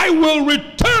 therefore I will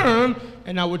return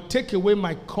and I will take away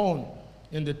my corn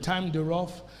in the time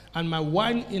thereof and my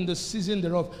wine in the season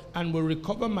thereof, and will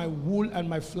recover my wool and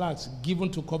my flax given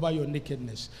to cover your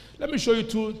nakedness. Let me show you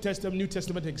two New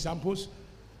Testament examples.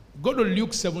 Go to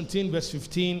Luke 17, verse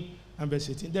 15 and verse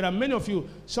 18. There are many of you,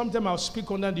 sometimes I'll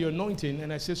speak under the anointing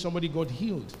and I say somebody got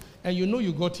healed. And you know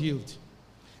you got healed.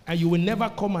 And you will never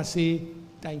come and say,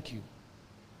 thank you.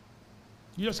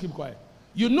 You just keep quiet.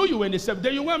 You know you were in the service.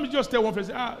 Then you want me to just tell one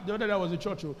person, the other day I was in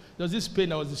church. There was this pain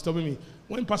that was disturbing me.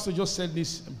 When pastor just said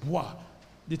this,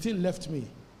 the thing left me.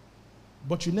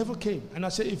 But you never came. And I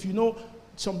said, if you know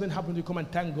something happened, you come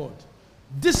and thank God.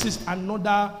 This is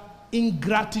another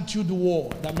ingratitude war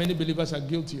that many believers are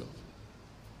guilty of.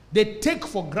 They take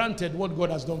for granted what God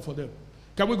has done for them.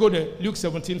 Can we go to Luke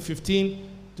 17, 15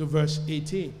 to verse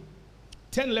 18?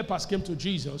 10 lepers came to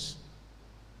Jesus.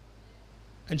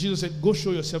 And Jesus said, go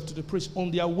show yourself to the priest. On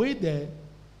their way there,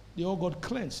 they all got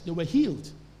cleansed. They were healed.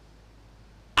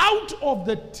 Out of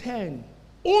the 10,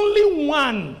 only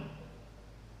one.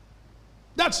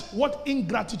 That's what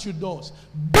ingratitude does.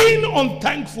 Being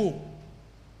unthankful.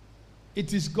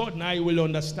 It is God now you will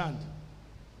understand.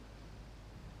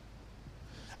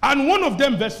 And one of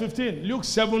them, verse 15, Luke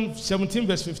 17,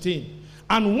 verse 15.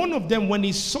 And one of them, when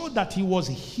he saw that he was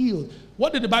healed,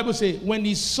 what did the Bible say? When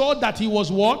he saw that he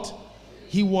was what?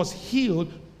 He was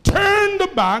healed, turned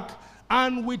back,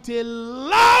 and with a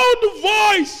loud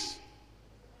voice,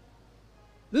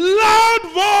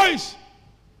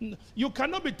 you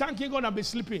cannot be thanking God and be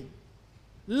sleeping.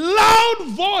 Loud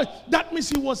voice, that means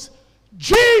he was,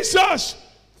 Jesus,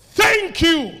 thank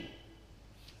you,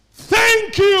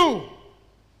 thank you,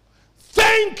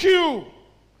 thank you.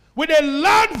 With a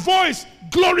loud voice,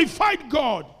 glorified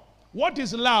God. What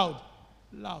is loud?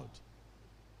 Loud.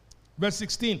 Verse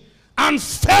 16. And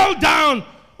fell down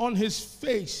on his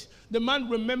face. The man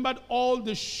remembered all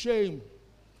the shame.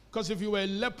 Because if you were a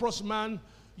leprous man,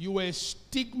 you were a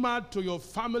stigma to your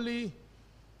family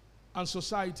and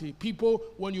society. People,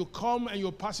 when you come and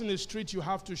you're passing the street, you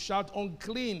have to shout,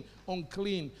 unclean,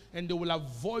 unclean. And they will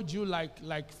avoid you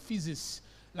like physics,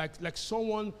 like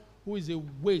someone who is a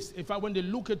waste. In fact, when they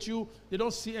look at you, they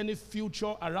don't see any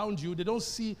future around you. They don't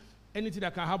see anything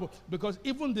that can happen. Because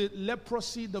even the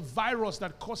leprosy, the virus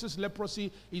that causes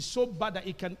leprosy is so bad that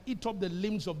it can eat up the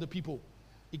limbs of the people.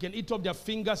 It can eat up their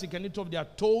fingers, it can eat up their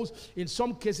toes. In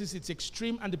some cases, it's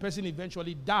extreme and the person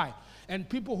eventually die. And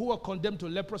people who were condemned to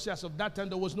leprosy as of that time,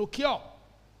 there was no cure.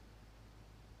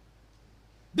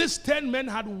 These 10 men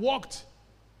had walked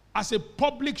as a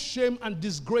public shame and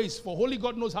disgrace for holy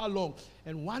God knows how long.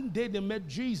 And one day they met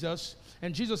Jesus,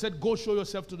 and Jesus said, go show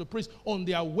yourself to the priest. On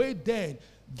their way there,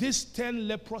 these 10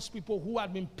 leprous people who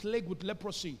had been plagued with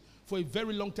leprosy for a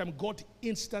very long time got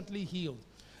instantly healed.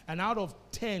 And out of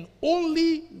 10,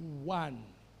 only one.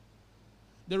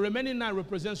 The remaining 9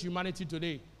 represents humanity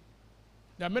today.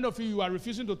 There are many of you who are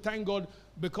refusing to thank God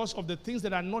because of the things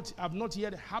that have not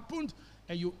yet happened,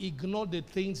 and you ignore the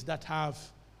things that have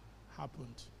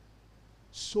happened.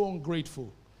 So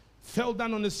ungrateful. Fell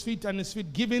down on his feet,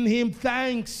 giving him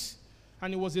thanks.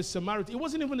 And he was a Samaritan. He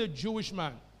wasn't even a Jewish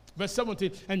man. Verse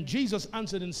 17, and Jesus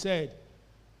answered and said,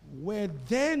 were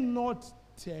there not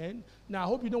 10? Now, I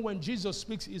hope you know when Jesus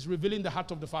speaks, he's revealing the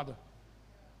heart of the Father.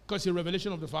 Because it's a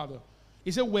revelation of the Father.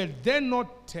 He said, were there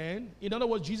not 10? In other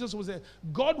words,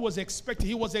 God was expecting,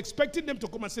 he was expecting them to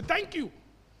come and say, thank you.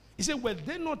 He said, were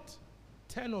there not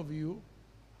 10 of you?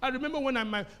 I remember when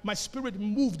my spirit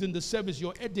moved in the service,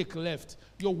 your headache left,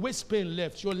 your waist pain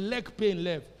left, your leg pain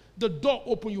left. The door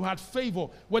opened, you had favor.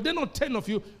 Were there not 10 of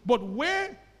you? But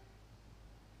where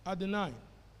are the 9?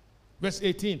 Verse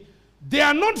 18. They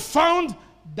are not found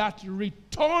that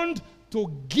returned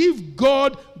to give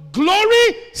God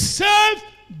glory, save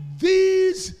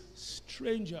these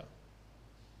strangers.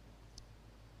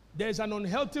 There's an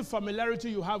unhealthy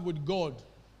familiarity you have with God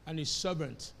and his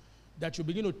servant that you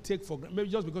begin to take for granted. Maybe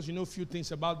just because you know a few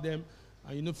things about them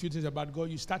and you know a few things about God,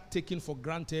 you start taking for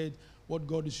granted what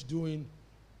God is doing.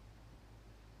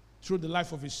 through the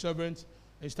life of his servant,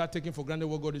 and you start taking for granted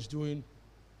what God is doing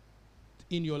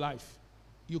in your life.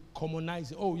 You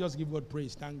commonize it. Oh, just give God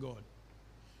praise. Thank God.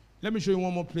 Let me show you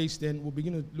one more place, then we'll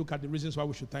begin to look at the reasons why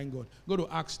we should thank God. Go to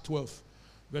Acts 12,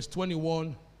 verse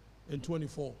 21 and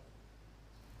 24.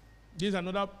 This is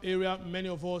another area many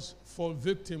of us fall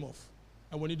victim of,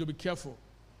 and we need to be careful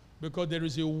because there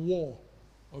is a war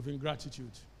of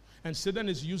ingratitude. And Satan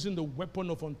is using the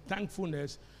weapon of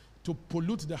unthankfulness to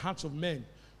pollute the hearts of men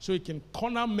so he can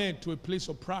corner men to a place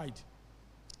of pride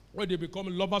where they become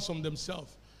lovers of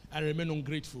themselves and remain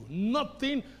ungrateful.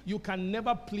 Nothing, you can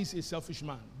never please a selfish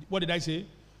man. What did I say?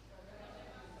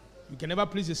 You can never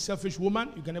please a selfish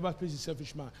woman. You can never please a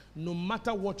selfish man. No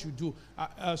matter what you do.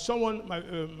 Someone,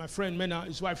 my friend Mena,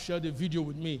 his wife shared a video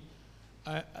with me.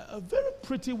 A very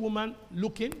pretty woman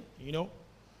looking,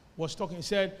 was talking. He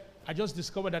said, I just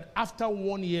discovered that after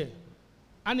 1 year,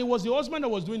 and it was the husband that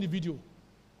was doing the video.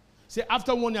 Say,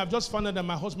 after 1 year, I've just found out that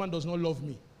my husband does not love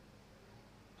me.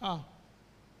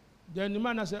 Then the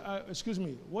man said, excuse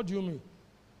me, what do you mean?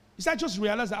 He said, I just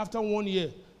realized that after 1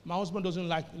 year, my husband doesn't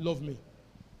love me.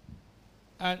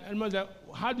 And the man said,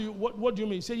 what do you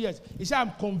mean? He said, yes. He said,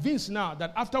 I'm convinced now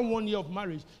that after 1 year of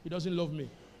marriage, he doesn't love me.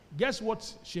 Guess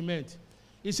what she meant?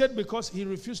 He said, because he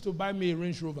refused to buy me a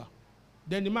Range Rover.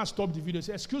 Then the man stopped the video and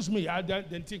said, excuse me,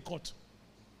 then thing cut.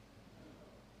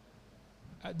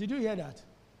 Did you hear that?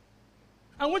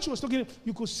 And when she was talking,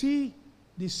 you could see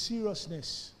the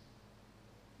seriousness,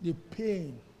 the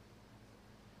pain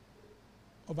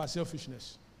of her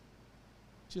selfishness.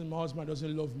 She said, my husband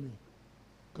doesn't love me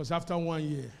because after 1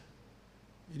 year,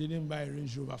 he didn't buy a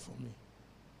Range Rover for me.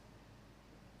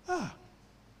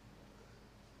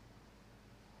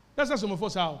 That's how some of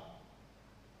us are.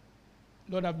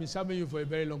 Lord, I've been serving you for a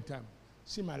very long time.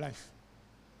 See my life.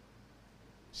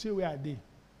 See where I did.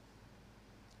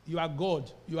 You are God.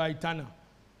 You are eternal.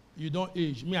 You don't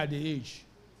age. Me, I dey age.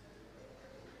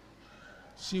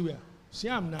 See where? See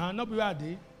am now. Not where I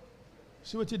dey.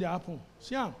 See what did happen.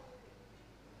 See am.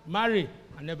 Marry.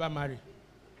 I never marry.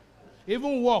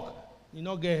 Even work. You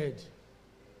not get ahead.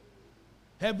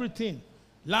 Everything.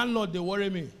 Landlord, they worry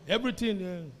me.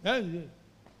 Everything.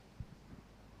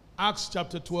 Acts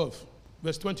chapter 12.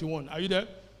 Verse 21. Are you there?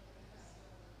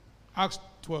 Acts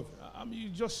 12. You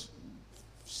just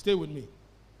stay with me.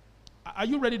 Are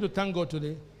you ready to thank God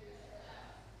today?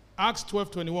 Acts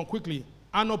 12:21. Quickly.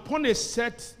 And upon a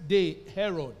set day,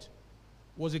 Herod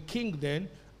was a king then,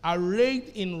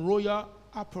 arrayed in royal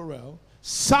apparel,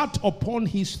 sat upon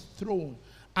his throne,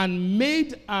 and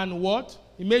made an what?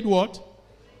 He made what?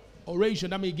 Oration.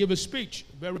 That means he gave a speech.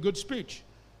 Very good speech.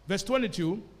 Verse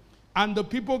 22. And the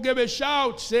people gave a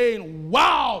shout saying,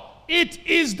 wow, it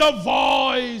is the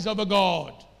voice of a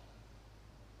God.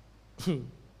 In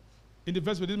the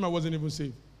first place, this man wasn't even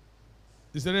saved.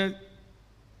 He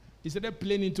started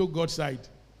playing into God's side.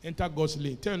 Enter God's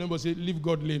lane. Tell your neighbor, say, leave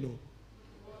God's lane. No.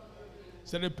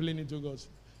 Started playing into God's.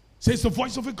 Say, it's the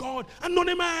voice of a God and not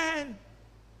a man.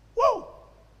 Whoa.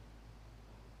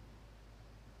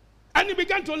 And he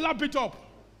began to lap it up.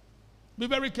 Be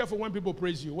very careful when people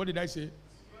praise you. What did I say?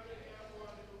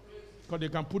 Because they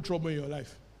can put trouble in your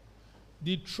life.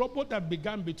 The trouble that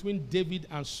began between David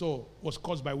and Saul was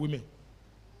caused by women.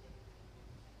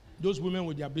 Those women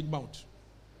with their big mouth.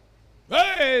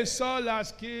 Hey, Saul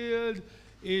has killed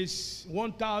his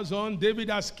 1,000. David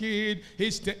has killed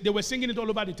his 10. They were singing it all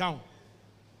over the town.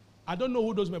 I don't know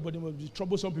who those men, but they were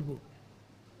troublesome people.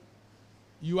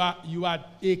 You are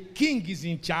a king is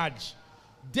in charge.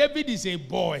 David is a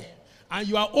boy. And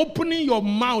you are opening your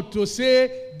mouth to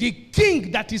say the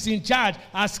king that is in charge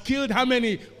has killed how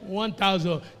many?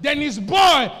 1,000. Then his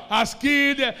boy has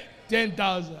killed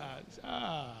 10,000.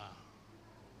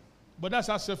 But that's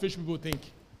how selfish people think.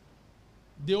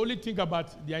 They only think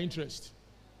about their interest.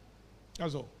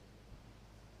 That's all.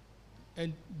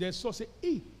 And they so say,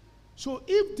 hey, so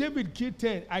if David killed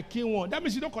 10, I kill 1, that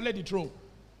means you don't collect the throne.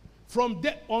 From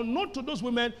there, unknown to those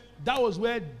women, that was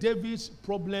where David's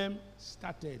problem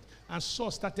started. And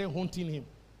Saul started haunting him.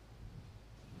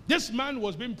 This man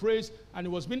was being praised and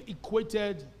he was being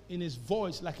equated in his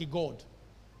voice like a god.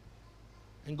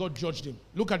 And God judged him.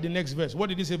 Look at the next verse. What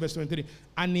did he say, verse 23?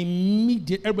 And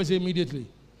immediately, everybody say immediately.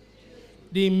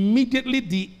 Immediately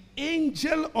the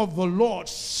angel of the Lord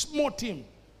smote him.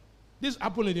 This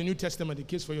happened in the New Testament, the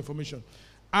case for your information.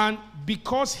 And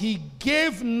because he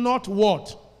gave not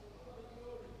what?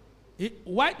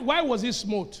 Why was he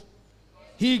smote?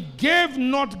 He gave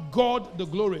not God the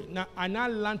glory. Now, I now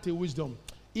learned a wisdom.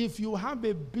 If you have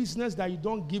a business that you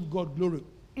don't give God glory,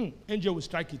 angel will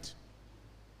strike it.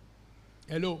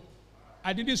 Hello?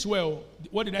 I didn't swear.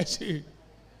 What did I say?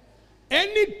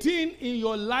 Anything in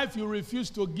your life you refuse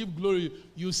to give glory,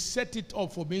 you set it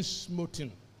up for being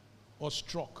smoten or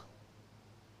struck.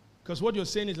 Because what you're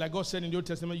saying is like God said in the Old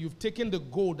Testament, you've taken the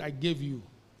gold I gave you,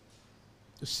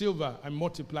 the silver I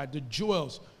multiplied, the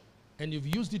jewels, and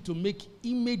you've used it to make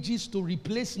images to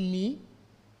replace me.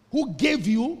 Who gave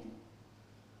you?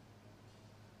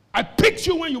 I picked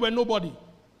you when you were nobody.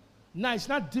 Now it's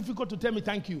not difficult to tell me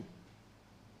thank you.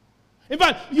 In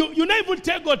fact, you not even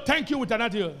tell God thank you with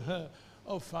another.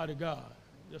 Oh, Father God,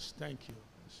 just thank you.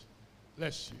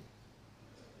 Bless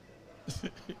you.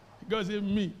 God said,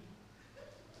 me.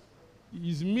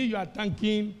 It's me you are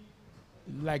thanking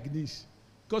like this.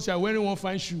 Because you are wearing one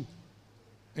fine shoe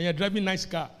and you're driving a nice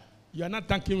car. You are not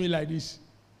thanking me like this.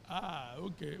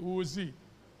 Okay, we will see.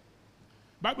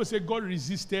 Bible says God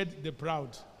resisted the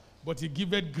proud, but he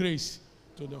giveth grace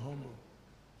to the humble.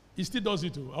 He still does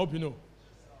it too. I hope you know.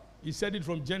 He said it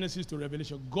from Genesis to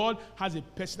Revelation. God has a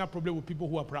personal problem with people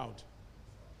who are proud.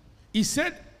 He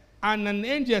said, and an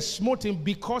angel smote him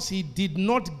because he did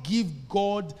not give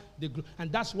God the glory.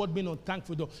 And that's what being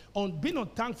unthankful does. Being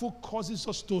unthankful causes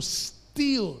us to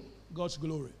steal God's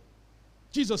glory.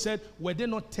 Jesus said, were there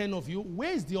not 10 of you?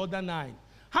 Where is the other 9?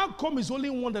 How come it's only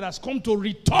one that has come to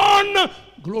return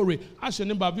glory? Ask your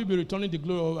neighbor, have you been returning the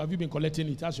glory or have you been collecting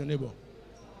it? Ask your neighbor.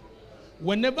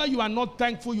 Whenever you are not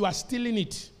thankful, you are stealing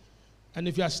it. And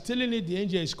if you are stealing it, the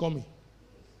angel is coming.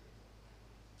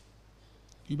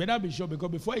 You better be sure,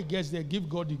 because before he gets there, give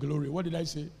God the glory. What did I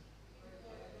say?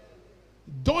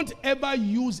 Don't ever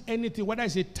use anything, whether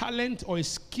it's a talent or a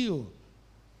skill,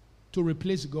 to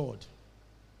replace God.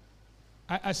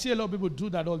 I see a lot of people do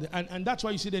that all the time. And that's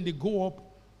why you see them, they go up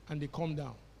and they come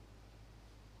down.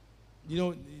 You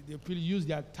know, they use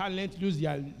their talent, use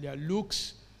their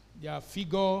looks, their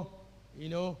figure, you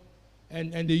know,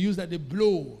 and they use that, they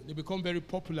blow, they become very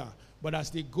popular. But as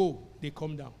they go, they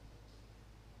come down.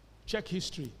 Check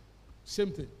history.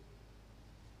 Same thing.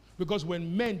 Because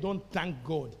when men don't thank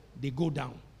God, they go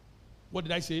down. What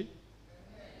did I say?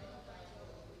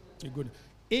 They go down.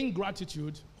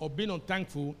 Ingratitude or being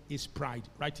unthankful is pride.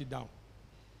 Write it down.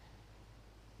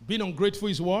 Being ungrateful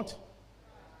is what?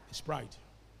 It's pride.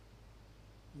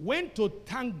 When to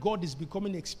thank God is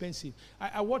becoming expensive.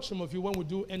 I watch some of you when we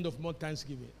do end of month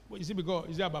Thanksgiving. Is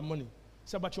it about money?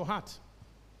 It's about your heart.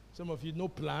 Some of you no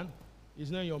plan. It's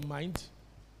not in your mind.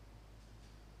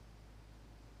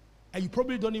 And you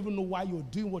probably don't even know why you're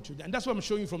doing what you're doing. And that's what I'm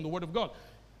showing you from the Word of God.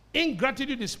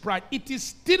 Ingratitude is pride. It is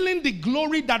stealing the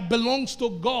glory that belongs to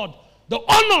God, the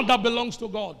honor that belongs to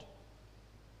God.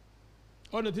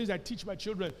 One of the things I teach my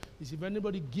children is if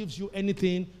anybody gives you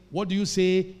anything, what do you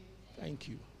say? Thank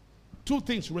you. 2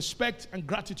 things, respect and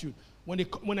gratitude.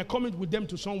 When I come in with them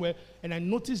to somewhere and I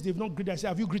notice they've not greeted, I say,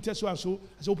 have you greeted so and so?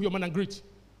 I say, open your mouth and greet.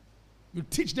 You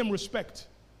teach them respect.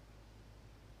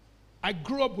 I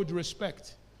grew up with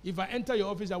respect. If I enter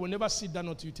your office, I will never sit down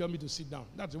until you tell me to sit down.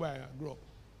 That's why I grew up.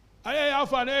 Hey,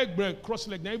 alpha and egg break, cross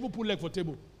leg. Now even put leg for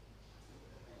table.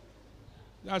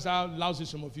 That's how lousy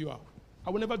some of you are.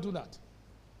 I will never do that.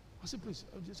 I say, please.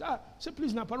 Say,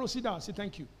 please, now, Paro, sit down. I say,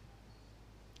 thank you.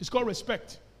 It's called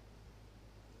respect.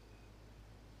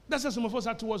 That's how some of us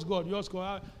are towards God. You ask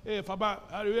God, hey,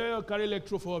 Faba, carry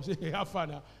electro for us. Say, hey, have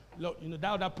fun. Look, you know,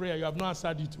 that prayer, you have not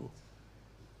answered it to.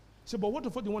 Say, but what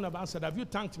the fuck do you want to have answered? Have you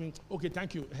thanked me? Okay,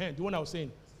 thank you. Hey, the one I was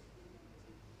saying.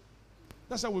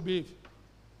 That's how we behave.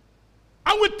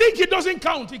 And we think it doesn't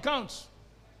count. It counts.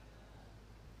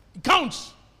 It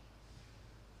counts.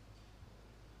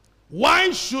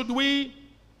 Why should we?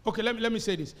 Okay, let me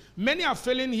say this. Many are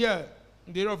failing here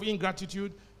in the area of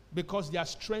ingratitude because their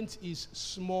strength is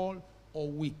small or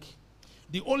weak.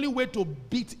 The only way to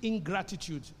beat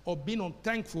ingratitude or being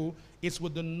unthankful is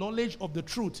with the knowledge of the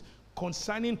truth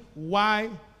concerning why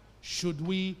should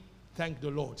we thank the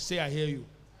Lord. Say, I hear you.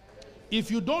 If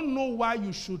you don't know why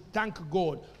you should thank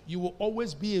God, you will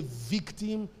always be a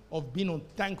victim of being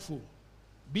unthankful,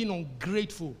 being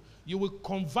ungrateful. You will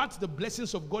convert the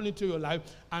blessings of God into your life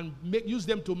and use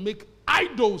them to make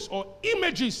idols or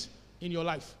images in your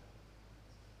life.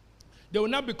 They will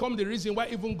not become the reason why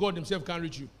even God himself can't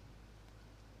reach you.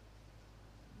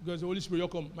 Because the Holy Spirit, you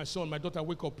come, my son, my daughter,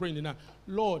 wake up, pray in the night.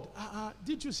 Lord,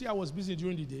 did you see I was busy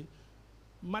during the day?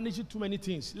 Managing too many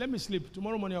things. Let me sleep.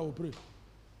 Tomorrow morning I will pray.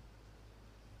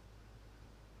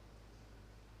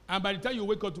 And by the time you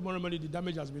wake up tomorrow morning, the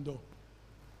damage has been done.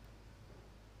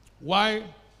 Why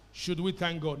should we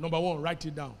thank God? Number 1, write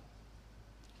it down.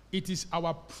 It is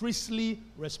our priestly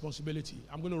responsibility.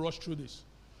 I'm going to rush through this.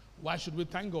 Why should we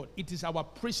thank God? It is our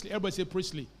priestly. Everybody say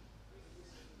priestly.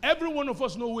 Every one of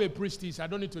us know who a priest is. I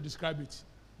don't need to describe it.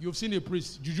 You've seen a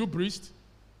priest. Juju priest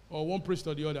or one priest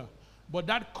or the other. But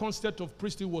that concept of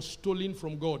priesthood was stolen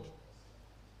from God.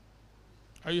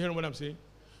 Are you hearing what I'm saying?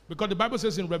 Because the Bible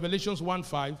says in Revelations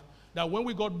 1:5 that when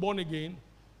we got born again,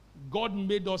 God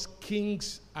made us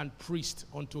kings and priests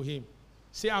unto him.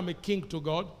 Say, I'm a king to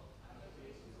God,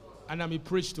 and I'm a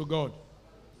priest to God.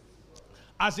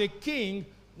 As a king,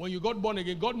 when you got born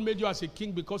again, God made you as a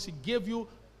king because he gave you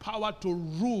power to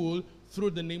rule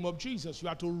through the name of Jesus. You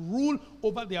are to rule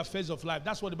over the affairs of life.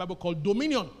 That's what the Bible calls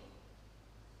dominion.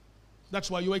 That's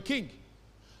why you're a king.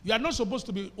 You are not supposed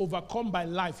to be overcome by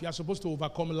life. You are supposed to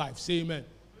overcome life. Say amen.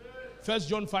 1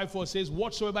 John 5:4 says,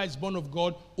 whatsoever is born of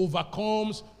God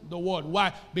overcomes the world.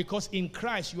 Why? Because in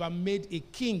Christ you are made a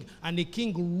king, and a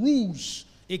king rules.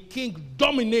 A king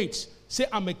dominates. Say,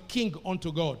 I'm a king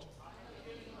unto God.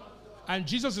 And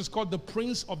Jesus is called the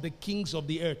Prince of the Kings of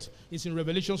the earth. It's in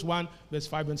Revelations 1, verse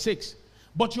 5 and 6.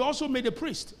 But you also made a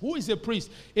priest. Who is a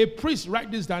priest? A priest, write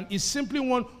this down, is simply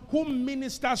one who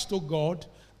ministers to God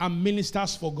and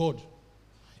ministers for God.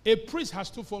 A priest has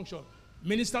two functions.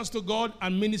 Ministers to God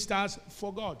and ministers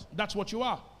for God. That's what you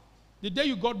are. The day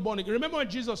you got born again. Remember when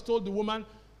Jesus told the woman,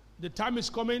 the time is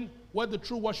coming where the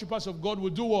true worshipers of God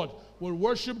will do what? Will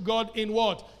worship God in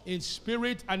what? In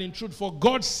spirit and in truth. For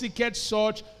God seeketh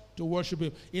such to worship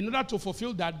him. In order to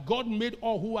fulfill that, God made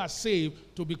all who are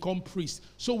saved to become priests.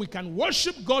 So we can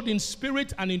worship God in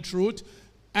spirit and in truth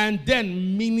and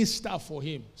then minister for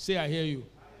him. Say, I hear you.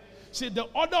 See, the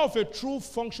order of a true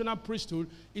functional priesthood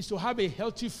is to have a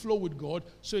healthy flow with God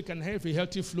so you can have a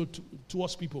healthy flow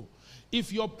towards people.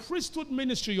 If your priesthood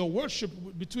ministry, your worship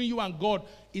between you and God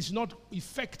is not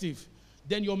effective,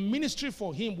 then your ministry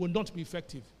for him will not be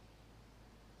effective.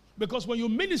 Because when you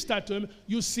minister to him,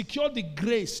 you secure the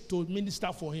grace to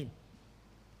minister for him.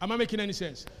 Am I making any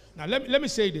sense? Now, let me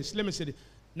say this.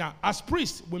 Now, as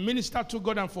priests, we minister to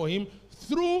God and for him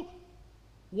through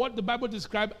what the Bible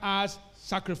describes as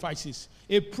sacrifices.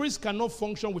 A priest cannot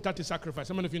function without a sacrifice.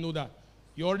 How many of you know that?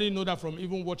 You already know that from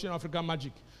even watching African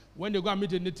Magic. When they go and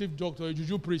meet a native doctor, a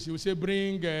juju priest, he will say,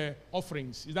 bring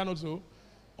offerings. Is that not so?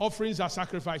 Offerings are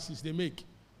sacrifices they make.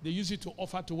 They use it to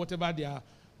offer to whatever they are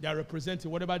representing,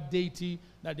 whatever deity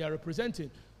that they are representing.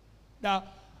 Now,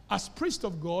 as priests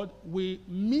of God, we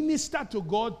minister to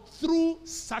God through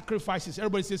sacrifices.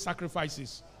 Everybody say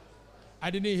sacrifices.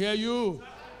 I didn't hear you.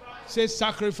 Say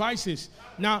sacrifices.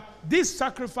 Now, these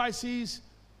sacrifices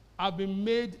have been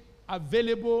made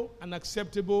available and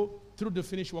acceptable through the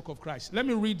finished work of Christ. Let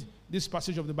me read this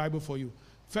passage of the Bible for you.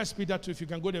 1 Peter 2, if you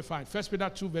can go there, fine. 1 Peter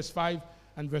 2, verse 5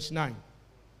 and verse 9.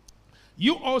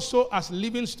 You also, as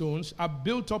living stones, are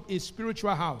built up a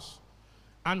spiritual house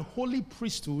and holy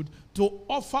priesthood to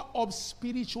offer up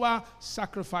spiritual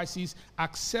sacrifices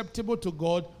acceptable to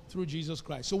God through Jesus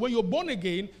Christ. So when you're born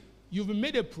again, you've been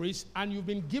made a priest and you've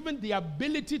been given the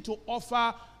ability to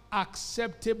offer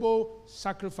acceptable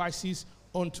sacrifices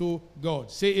unto God.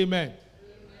 Say amen. Amen.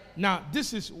 Now,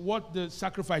 this is what the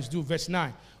sacrifice do. Verse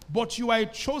 9. But you are a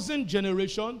chosen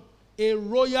generation, a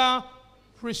royal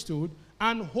priesthood,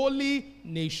 and holy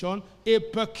nation, a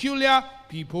peculiar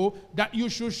people, that you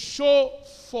should show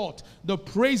forth the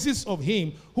praises of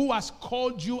him who has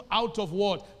called you out of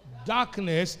what?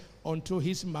 Darkness unto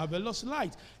his marvelous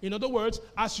light. In other words,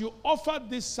 as you offer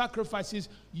these sacrifices,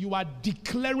 you are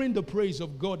declaring the praise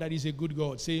of God that is a good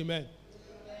God. Say amen.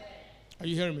 Amen. Are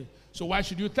you hearing me? So why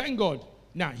should you thank God?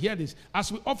 Now, hear this. As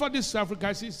we offer these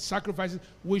sacrifices,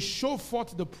 we show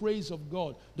forth the praise of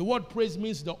God. The word praise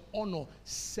means the honor,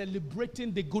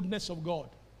 celebrating the goodness of God.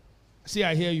 See,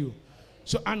 I hear you.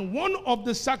 So, and one of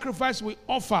the sacrifices we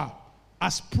offer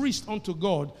as priest unto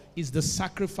God is the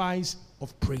sacrifice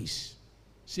of praise.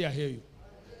 See, I hear you.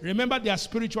 Remember, they are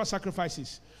spiritual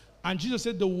sacrifices. And Jesus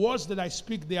said, the words that I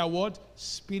speak, they are what?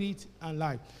 Spirit and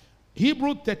life.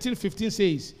 Hebrews 13:15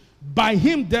 says, by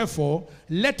him, therefore,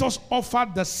 let us offer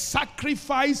the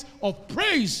sacrifice of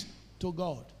praise to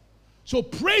God. So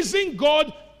praising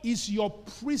God is your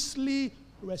priestly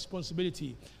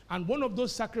responsibility. And one of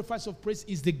those sacrifices of praise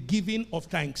is the giving of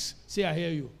thanks. Say, I hear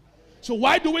you. So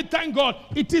why do we thank God?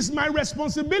 It is my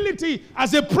responsibility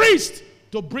as a priest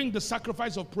to bring the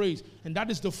sacrifice of praise. And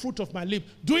that is the fruit of my lips.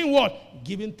 Doing what?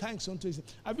 Giving thanks unto his name.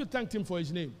 Have you thanked him for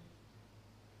his name?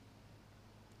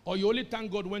 Or you only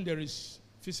thank God when there is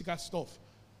physical stuff?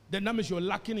 Then that means you're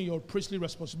lacking in your priestly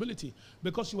responsibility.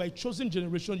 Because you are a chosen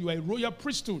generation, you are a royal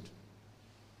priesthood.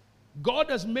 God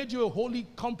has made you a holy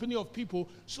company of people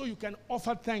so you can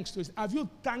offer thanks to his. Have you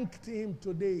thanked him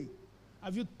today?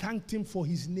 Have you thanked him for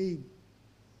his name?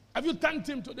 Have you thanked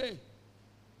him today?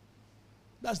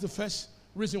 That's the first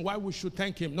reason why we should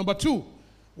thank him. Number two,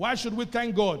 why should we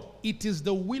thank God? It is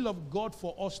the will of God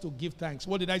for us to give thanks.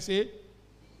 What did I say?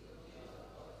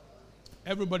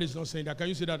 Everybody's not saying that. Can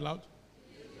you say that loud?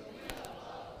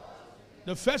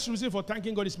 The first reason for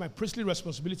thanking God is my priestly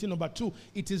responsibility. Number two,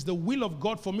 it is the will of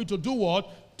God for me to do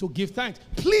what? To give thanks.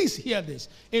 Please hear this.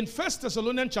 In 1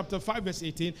 Thessalonians chapter 5 verse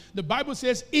 18, the Bible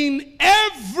says, in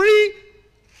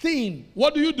everything,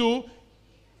 what do?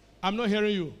 I'm not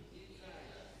hearing you.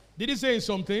 Did he say in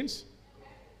some things?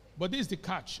 But this is the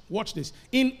catch. Watch this.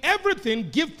 In everything,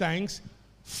 give thanks,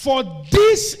 for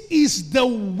this is the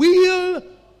will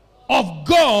of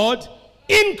God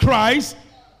in Christ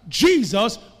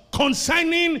Jesus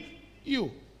concerning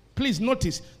you. Please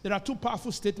notice, there are two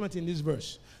powerful statements in this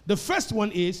verse. The first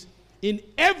one is, in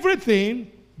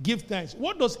everything, give thanks.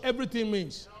 What does everything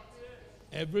mean?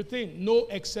 Everything, no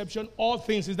exception, all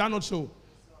things. Is that not so?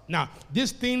 Now,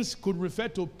 these things could refer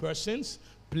to persons,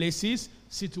 places,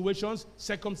 situations,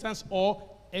 circumstances, or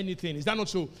anything. Is that not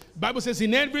so? The Bible says,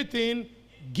 in everything,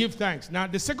 give thanks. Now,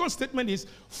 the second statement is,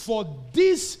 for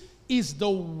this is the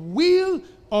will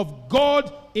of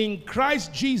God in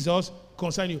Christ Jesus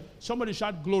concerning you. Somebody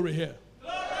shout glory here.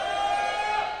 Glory!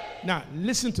 Now,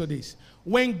 listen to this.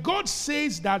 When God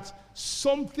says that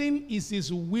something is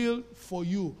his will for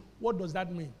you, what does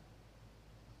that mean?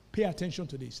 Pay attention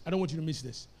to this. I don't want you to miss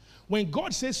this. When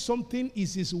God says something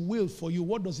is his will for you,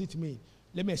 what does it mean?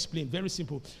 Let me explain. Very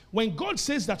simple. When God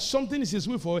says that something is his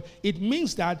will for you, it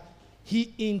means that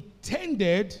he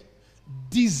intended,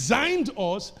 designed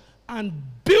us, and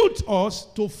built us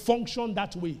to function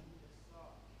that way.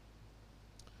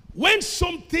 When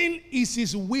something is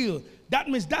his will, that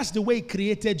means that's the way he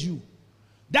created you.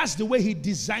 That's the way he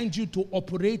designed you to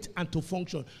operate and to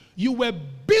function. You were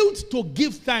built to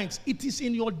give thanks. It is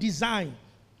in your design.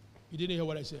 You didn't hear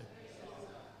what I said?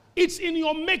 It's in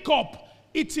your makeup.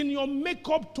 It's in your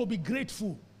makeup to be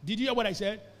grateful. Did you hear what I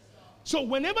said? So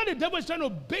whenever the devil is trying to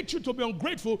bait you to be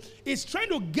ungrateful, it's trying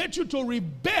to get you to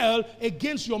rebel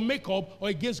against your makeup or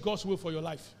against God's will for your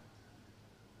life.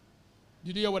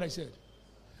 Did you hear what I said?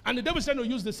 And the devil is trying to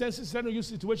use the senses, trying to use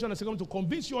situation and circumstance to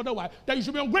convince you otherwise that you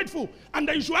should be ungrateful and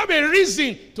that you should have a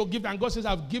reason to give. And God says,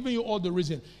 I've given you all the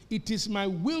reason. It is my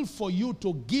will for you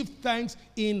to give thanks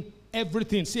in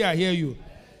everything. See, I hear you.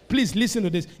 Please listen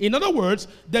to this. In other words,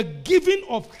 the giving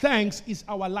of thanks is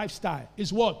our lifestyle.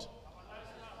 Is what?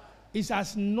 It's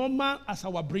as normal as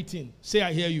our breathing. Say,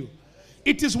 I hear you.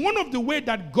 It is one of the ways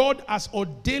that God has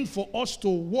ordained for us to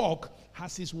walk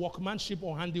as his workmanship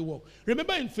or handiwork.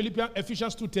 Remember in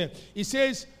Ephesians 2:10, it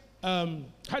says, how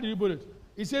did you put it?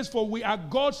 It says, for we are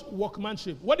God's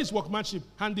workmanship. What is workmanship?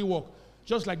 Handiwork.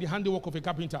 Just like the handiwork of a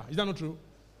carpenter. Is that not true?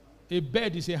 A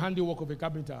bed is a handiwork of a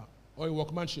carpenter or a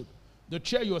workmanship. The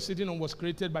chair you are sitting on was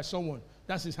created by someone.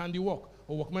 That's his handiwork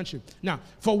or workmanship. Now,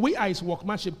 for we are his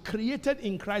workmanship, created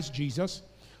in Christ Jesus,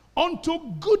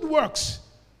 unto good works,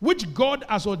 which God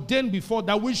has ordained before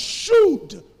that we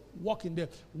should walk in them.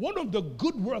 One of the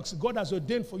good works God has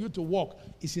ordained for you to walk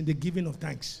is in the giving of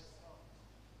thanks.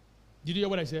 Did you hear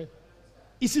what I said?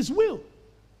 It's his will.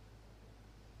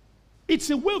 It's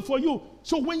a will for you.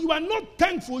 So when you are not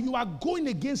thankful, you are going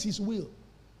against his will.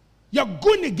 You're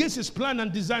going against his plan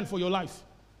and design for your life.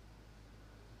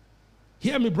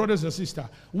 Hear me, brothers and sisters.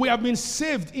 We have been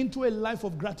saved into a life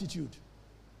of gratitude.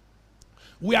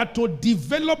 We are to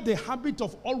develop the habit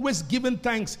of always giving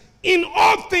thanks in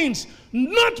all things,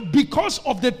 not because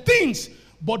of the things,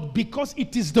 but because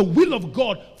it is the will of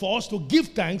God for us to give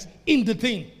thanks in the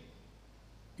thing.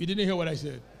 You didn't hear what I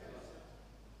said?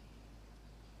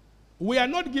 We are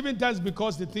not giving thanks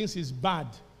because the things is bad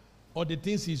or the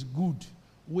things is good.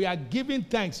 We are giving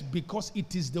thanks because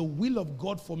it is the will of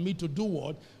God for me to do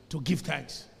what? To give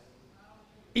thanks.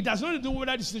 It does not do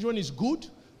whether the situation is good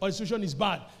or the situation is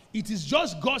bad. It is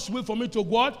just God's will for me to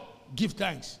what? Give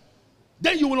thanks.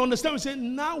 Then you will understand and say,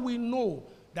 now we know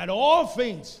that all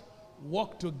things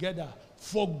work together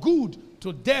for good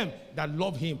to them that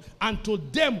love him and to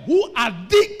them who are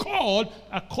called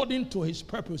according to his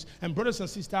purpose. And brothers and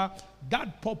sisters,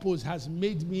 that purpose has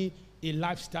made me a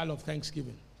lifestyle of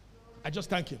thanksgiving. I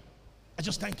just thank him. I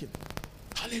just thank him.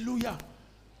 Hallelujah.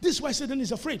 This is why Satan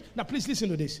is afraid. Now please listen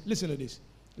to this. Listen to this.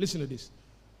 Listen to this.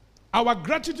 Our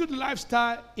gratitude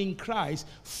lifestyle in Christ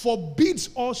forbids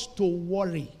us to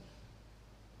worry.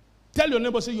 Tell your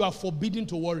neighbor, say you are forbidden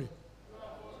to worry.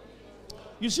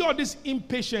 You see all this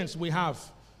impatience we have.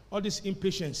 All this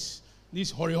impatience.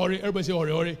 This hurry. Everybody say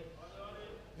hurry.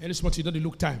 And this much you don't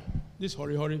look time. This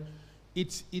hurry.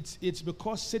 It's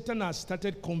because Satan has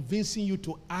started convincing you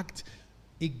to act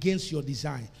against your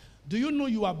design. Do you know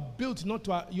you are built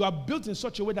you are built in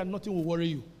such a way that nothing will worry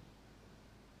you?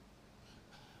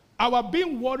 Our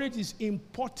being worried is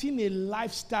importing a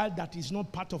lifestyle that is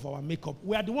not part of our makeup.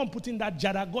 We are the one putting that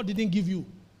jar God didn't give you.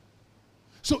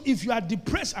 So if you are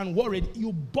depressed and worried,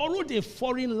 you borrowed a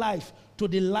foreign life to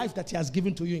the life that he has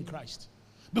given to you in Christ.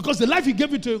 Because the life he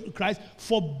gave you to Christ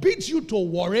forbids you to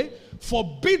worry,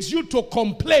 forbids you to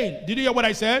complain. Did you hear what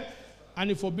I said?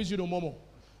 And it forbids you to murmur.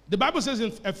 The Bible says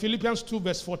in Philippians 2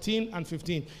 verse 14 and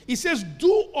 15, it says,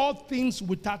 do all things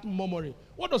without murmuring.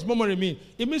 What does murmuring mean?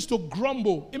 It means to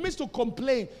grumble. It means to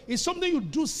complain. It's something you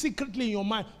do secretly in your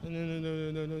mind.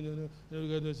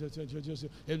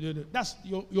 That's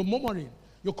you're murmuring.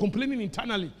 You're complaining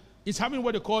internally. It's having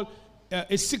what they call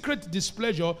a secret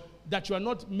displeasure that you are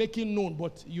not making known,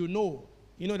 but you know.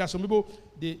 You know that some people,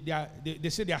 they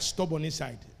say they are stubborn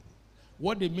inside.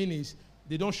 What they mean is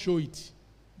they don't show it,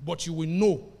 but you will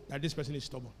know that this person is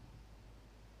stubborn.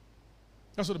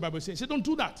 That's what the Bible says. It said, don't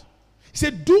do that. He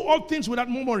said, do all things without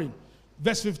murmuring.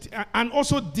 Verse 15. And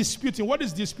also disputing. What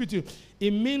is disputing?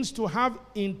 It means to have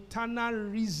internal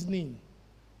reasoning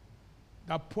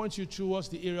that points you towards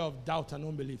the area of doubt and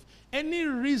unbelief. Any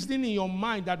reasoning in your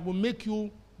mind that will make you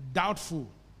doubtful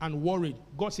and worried,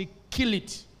 God said, kill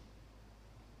it.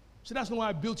 So that's not what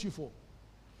I built you for.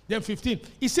 Then 15.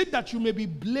 He said that you may be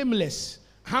blameless,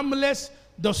 harmless,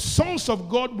 the sons of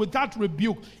God without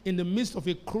rebuke in the midst of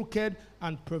a crooked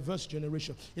and perverse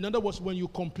generation. In other words, when you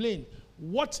complain,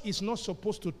 what is not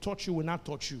supposed to touch you will not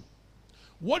touch you.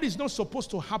 What is not supposed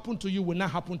to happen to you will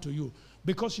not happen to you,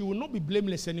 because you will not be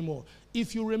blameless anymore.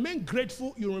 If you remain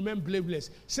grateful, you remain blameless.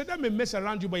 Satan may mess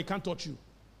around you, but he can't touch you.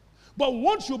 But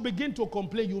once you begin to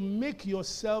complain, you make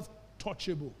yourself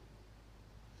touchable.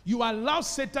 You allow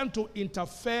Satan to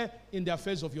interfere in the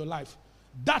affairs of your life.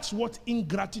 That's what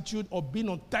ingratitude or being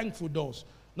unthankful does.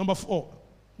 Number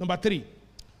 3,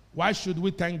 why should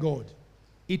we thank God?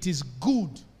 It is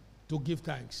good to give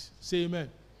thanks. Say amen.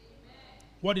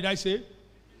 What did I say?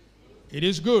 It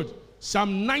is good.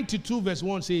 Psalm 92 verse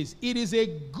 1 says, it is a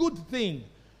good thing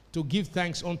to give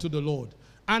thanks unto the Lord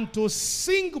and to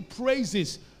sing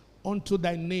praises unto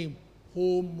thy name,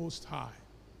 O Most High.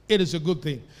 It is a good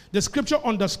thing. The scripture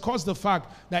underscores the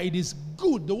fact that it is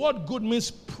good. The word good means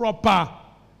proper,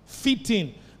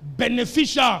 fitting,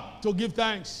 beneficial to give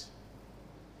thanks.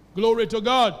 Glory to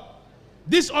God.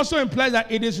 This also implies that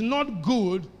it is not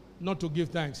good not to give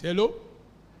thanks. Hello?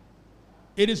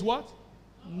 It is what?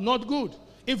 Not good.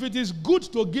 If it is good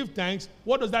to give thanks,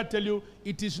 what does that tell you?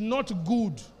 It is not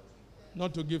good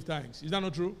not to give thanks. Is that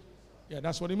not true? Yeah,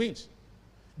 that's what it means.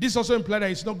 This also implies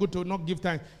that it's not good to not give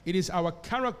thanks. It is our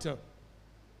character.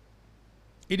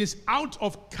 It is out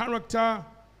of character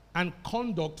and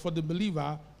conduct for the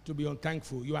believer to be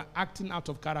unthankful. You are acting out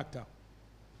of character.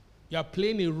 You are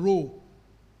playing a role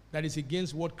that is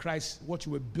against what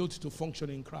you were built to function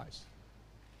in Christ.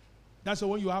 That's why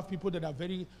when you have people that are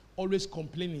always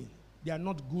complaining, they are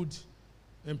not good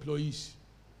employees.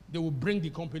 They will bring the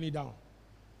company down.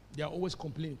 They are always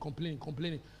complaining.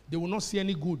 They will not see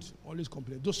any good, always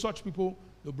complain. Those such people,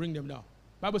 they'll bring them down.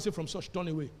 Bible says from such turn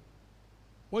away.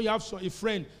 When you have a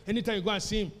friend, anytime you go and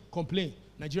see him, complain.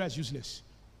 Nigeria is useless.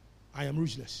 I am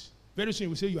useless. Very soon he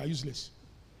will say you are useless.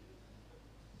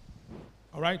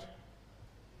 All right?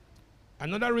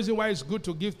 Another reason why it's good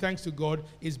to give thanks to God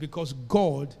is because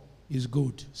God is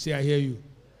good. Say, I hear you.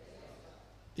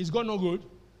 Is God not good?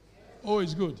 Oh,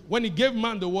 it's good. When he gave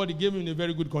man the word, he gave him in a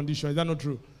very good condition. Is that not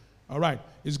true? All right.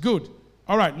 It's good.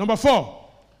 All right. Number 4.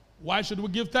 Why should we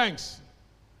give thanks?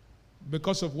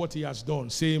 Because of what he has done.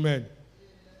 Say amen. Amen.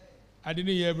 I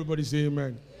didn't hear everybody say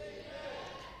amen. Amen.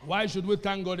 Why should we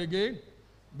thank God again?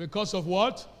 Because of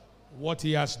what? What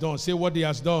he has done. Say what he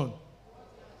has done.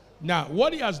 Now,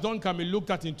 what he has done can be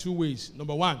looked at in 2 ways.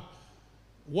 Number 1,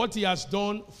 what he has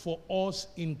done for us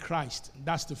in Christ.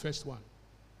 That's the first one.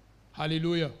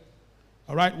 Hallelujah.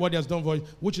 All right, what he has done for us,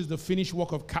 which is the finished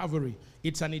work of Calvary.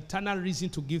 It's an eternal reason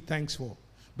to give thanks for,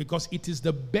 because it is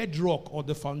the bedrock or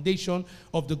the foundation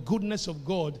of the goodness of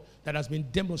God that has been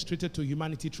demonstrated to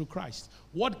humanity through Christ.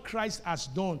 What Christ has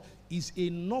done is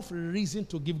enough reason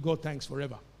to give God thanks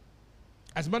forever.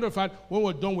 As a matter of fact, when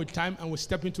we're done with time and we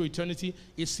step into eternity,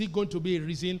 it's still going to be a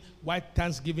reason why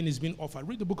thanksgiving is being offered.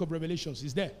 Read the book of Revelations.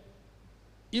 It's there.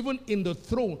 Even in the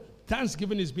throne,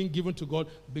 thanksgiving is being given to God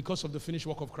because of the finished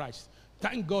work of Christ.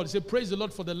 Thank God. Say, praise the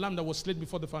Lord for the Lamb that was slain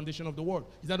before the foundation of the world.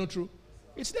 Is that not true?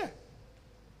 It's there.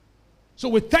 So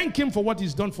we thank him for what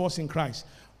he's done for us in Christ.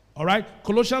 All right?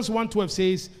 Colossians 1:12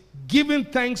 says, giving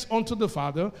thanks unto the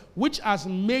Father, which has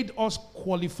made us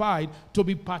qualified to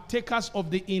be partakers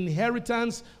of the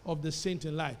inheritance of the saint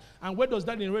in light. And where does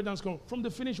that inheritance come? From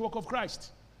the finished work of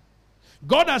Christ.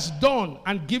 God has done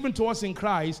and given to us in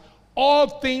Christ all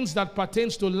things that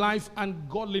pertains to life and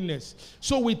godliness.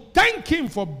 So we thank him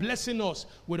for blessing us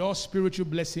with all spiritual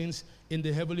blessings in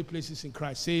the heavenly places in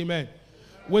Christ. Say amen.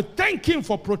 We thank him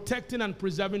for protecting and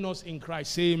preserving us in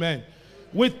Christ. Say amen.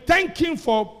 We thank him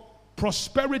for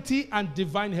prosperity and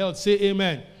divine health. Say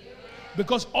amen. Amen.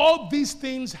 Because all these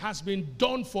things has been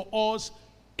done for us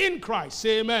in Christ.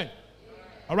 Say amen. Amen.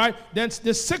 All right. Then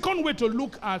the second way to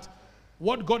look at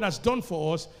what God has done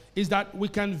for us is that we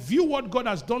can view what God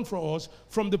has done for us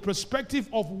from the perspective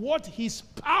of what his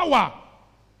power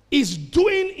is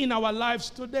doing in our lives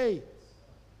today.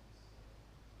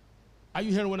 Are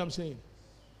you hearing what I'm saying?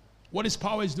 What his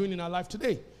power is doing in our life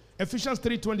today. Ephesians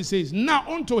 3:20 says, now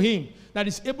unto him that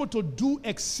is able to do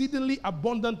exceedingly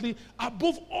abundantly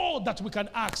above all that we can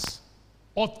ask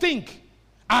or think,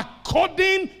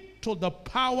 according to the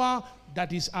power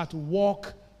that is at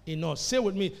work in us. Say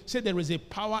with me, say there is a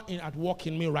power at work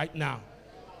in me right now.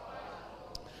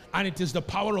 And it is the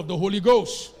power of the Holy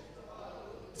Ghost.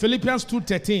 Philippians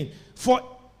 2:13, for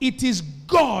it is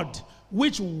God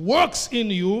which works in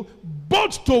you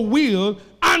both to will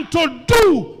and to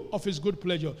do of his good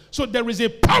pleasure. So there is a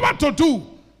power to do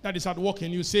that is at work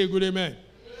in you. Say a good amen.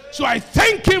 So I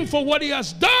thank him for what he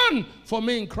has done for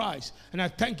me in Christ. And I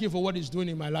thank you for what he's doing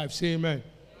in my life. Say amen.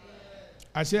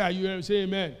 I say, are you here? Say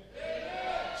amen.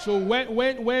 So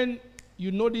when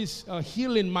you notice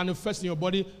healing manifest in your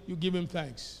body, you give him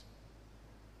thanks.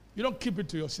 You don't keep it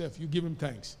to yourself. You give him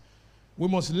thanks. We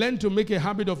must learn to make a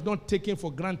habit of not taking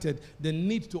for granted the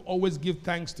need to always give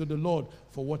thanks to the Lord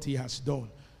for what he has done.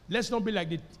 Let's not be like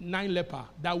the 9 lepers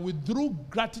that withdrew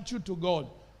gratitude to God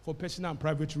for personal and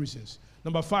private reasons.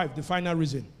 Number 5, the final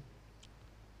reason.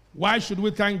 Why should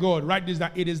we thank God? Write this,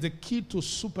 that it is the key to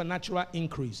supernatural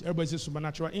increase. Everybody says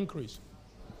supernatural increase.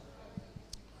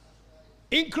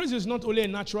 Increase is not only a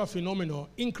natural phenomenon.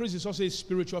 Increase is also a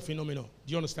spiritual phenomenon.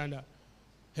 Do you understand that?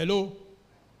 Hello?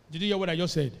 Did you hear what I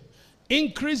just said?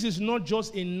 Increase is not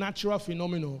just a natural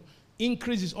phenomenon.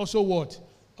 Increase is also what?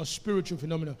 A spiritual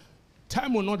phenomenon.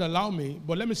 Time will not allow me,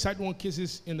 but let me cite one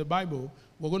cases in the Bible.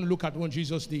 We're going to look at what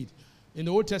Jesus did. In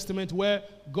the Old Testament, where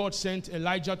God sent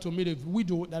Elijah to meet a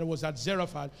widow that was at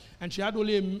Zarephath, and she had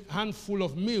only a handful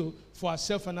of meal for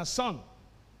herself and her son.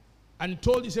 And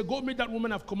he said, go meet that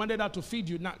woman, I've commanded her to feed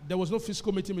you. Now, there was no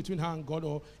physical meeting between her and God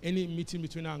or any meeting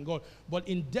between her and God. But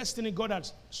in destiny, God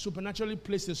has supernaturally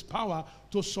placed his power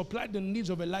to supply the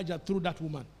needs of Elijah through that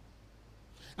woman.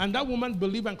 And that woman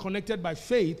believed and connected by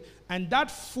faith, and that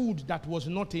food that was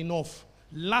not enough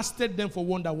lasted them for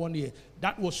 1 year.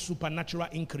 That was supernatural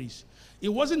increase. It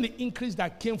wasn't the increase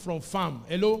that came from farm.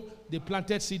 Hello? They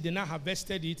planted seed, they now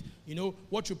harvested it. You know,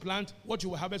 what you plant, what you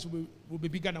will harvest will be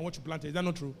bigger than what you planted. Is that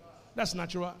not true? That's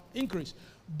natural increase.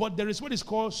 But there is what is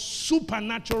called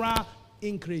supernatural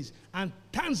increase. And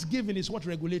thanksgiving is what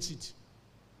regulates it.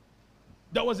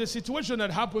 There was a situation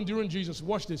that happened during Jesus.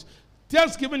 Watch this.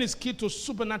 Thanksgiving is key to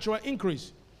supernatural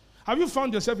increase. Have you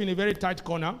found yourself in a very tight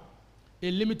corner,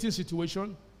 a limiting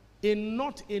situation, a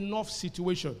not enough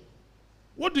situation?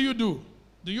 What do?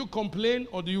 Do you complain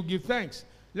or do you give thanks?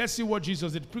 Let's see what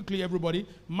Jesus did. Quickly, everybody.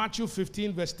 Matthew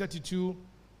 15, verse 32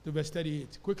 to verse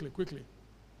 38. Quickly.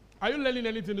 Are you learning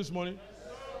anything this morning?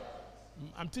 Yes,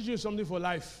 I'm teaching you something for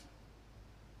life.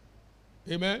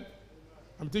 Amen?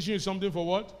 I'm teaching you something for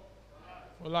what?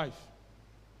 For life.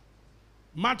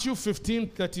 Matthew 15,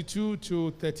 32 to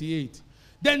 38.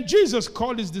 Then Jesus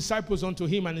called his disciples unto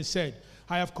him and he said,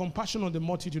 I have compassion on the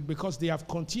multitude because they have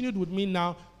continued with me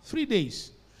now 3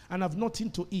 days and have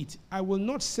nothing to eat. I will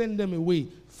not send them away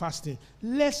fasting,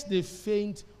 lest they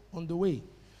faint on the way.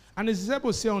 And his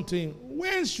disciples say unto him,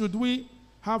 when should we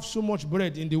have so much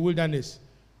bread in the wilderness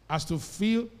as to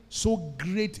fill so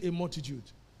great a multitude?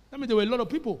 I mean, there were a lot of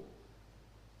people.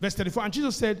 Verse 34, and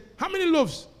Jesus said, how many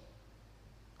loaves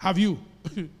have you?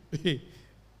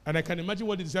 And I can imagine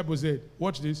what the disciples said.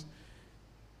 Watch this.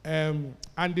 And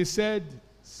they said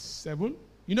 7.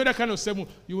 You know that kind of 7.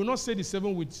 You will not say the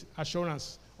 7 with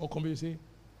assurance or confidence. Say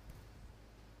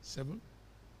 7.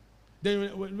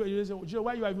 Then you say,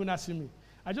 why are you even asking me?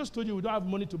 I just told you we don't have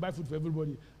money to buy food for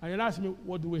everybody. And you're asking me,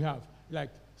 what do we have? Like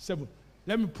 7.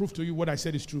 Let me prove to you what I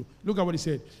said is true. Look at what he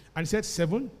said. And he said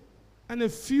 7. And a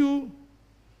few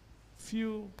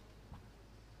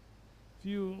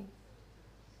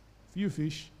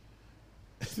fish.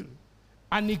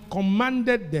 And he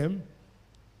commanded the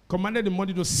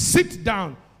multitude to sit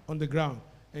down on the ground.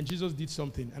 And Jesus did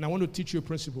something. And I want to teach you a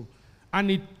principle. And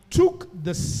he took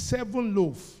the 7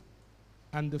 loaves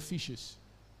and the fishes.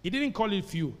 He didn't call it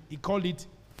few. He called it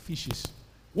fishes.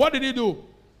 What did he do?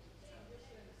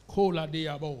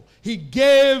 He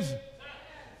gave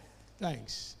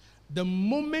thanks. The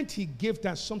moment he gave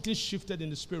thanks, something shifted in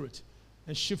the spirit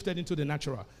and shifted into the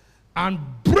natural. And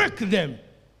broke them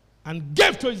and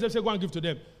gave to his disciples. Say, go and give to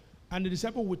them. And the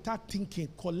disciples, without thinking,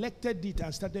 collected it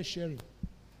and started sharing.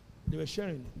 They were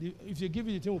sharing. If you give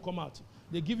it, the thing will come out.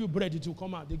 They give you bread, it will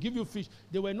come out. They give you fish.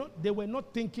 They were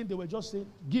not thinking, they were just saying,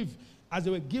 give. As they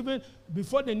were giving,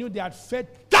 before they knew, they had fed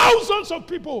thousands of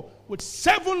people with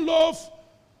 7 loaves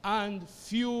and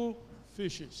few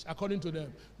fishes, according to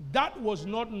them. That was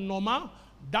not normal.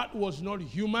 That was not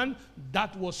human.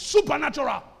 That was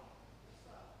supernatural.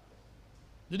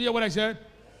 Did you hear what I said?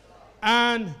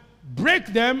 And break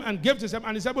them and gave to them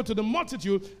and discipled to the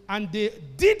multitude, and they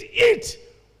did eat.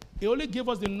 He only gave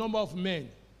us the number of men.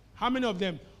 How many of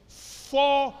them?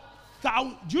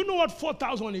 4,000. Do you know what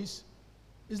 4,000 is?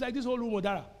 It's like this whole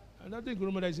Umodara. And I think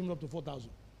Umodara is even up to 4,000.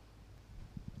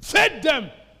 Fed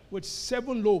them with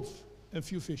 7 loaves and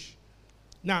few fish.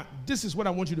 Now, this is what I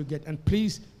want you to get, and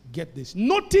please get this.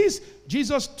 Notice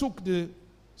Jesus took the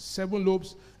 7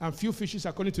 loaves and few fishes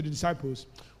according to the disciples,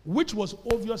 which was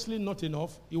obviously not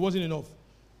enough. It wasn't enough.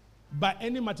 By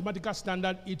any mathematical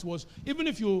standard, it was, even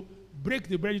if you break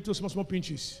the bread into small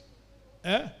pinches,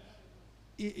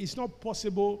 it's not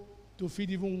possible to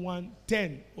feed even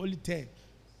 10, only 10,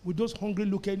 with those hungry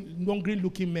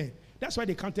looking men. That's why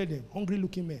they counted them, hungry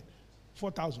looking men,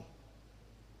 4,000.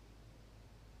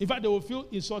 In fact, they will feel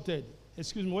insulted.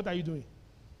 Excuse me, what are you doing?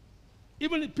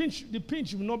 Even the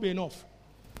pinch will not be enough.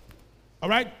 All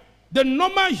right? The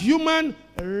normal human,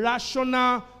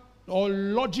 rational, or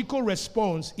logical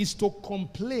response is to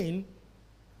complain,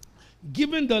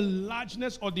 given the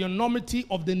largeness or the enormity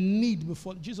of the need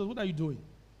before Jesus. What are you doing?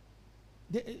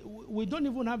 We don't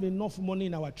even have enough money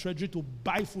in our treasury to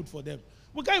buy food for them.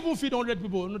 We can't even feed 100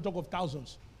 people, not talk of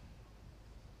thousands.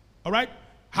 All right?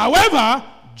 However,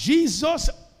 Jesus'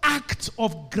 act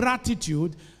of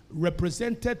gratitude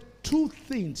represented 2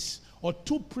 things or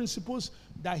 2 principles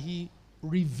that he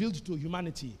revealed to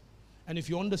humanity. And if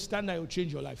you understand that, it will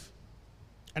change your life.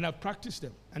 And I've practiced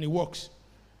them, and it works.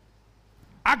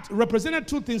 Act represented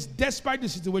 2 things despite the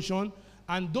situation,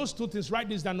 and those 2 things, write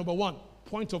this down. Number 1,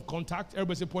 point of contact.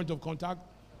 Everybody say point of contact.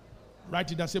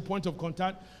 Write it down, say point of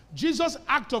contact. Jesus'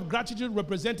 act of gratitude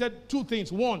represented 2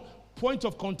 things. 1, point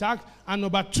of contact, and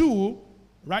number 2,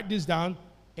 write this down,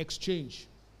 exchange.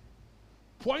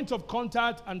 Point of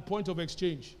contact and point of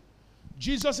exchange.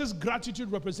 Jesus'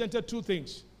 gratitude represented 2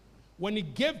 things. When he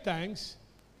gave thanks,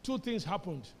 2 things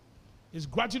happened. His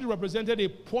gratitude represented a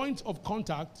point of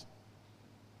contact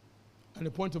and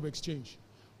a point of exchange.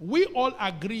 We all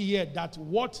agree here that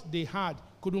what they had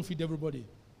couldn't feed everybody.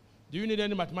 Do you need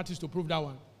any mathematics to prove that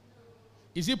one?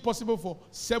 Is it possible for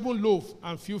 7 loaves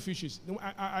and few fishes?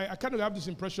 I kind of have this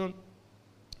impression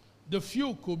the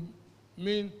few could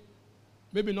mean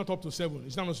maybe not up to 7.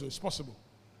 Is that not so? It's possible.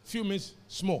 Few means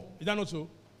small. Is that not so?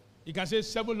 You can say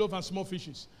 7 loaves and small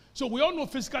fishes. So we all know,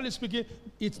 physically speaking,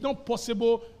 it's not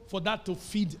possible for that to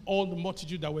feed all the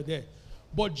multitude that were there.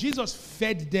 But Jesus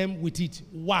fed them with it.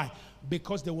 Why?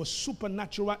 Because there was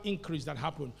supernatural increase that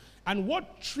happened. And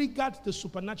what triggered the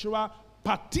supernatural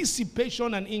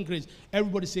participation and increase?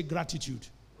 Everybody say gratitude.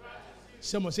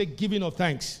 Someone say giving of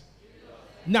thanks.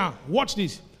 Now, watch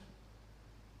this.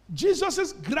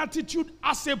 Jesus' gratitude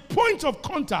as a point of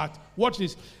contact, watch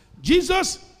this.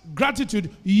 Jesus'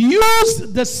 gratitude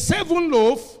used the 7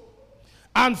 loaves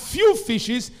and few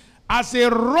fishes as a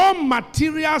raw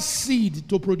material seed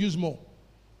to produce more.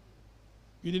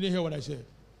 You didn't hear what I said.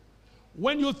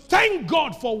 When you thank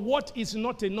God for what is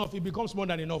not enough, it becomes more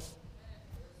than enough.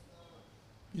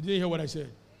 You didn't hear what I said.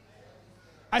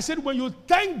 I said when you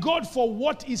thank God for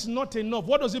what is not enough,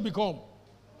 what does it become?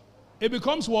 It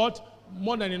becomes what?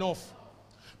 More than enough.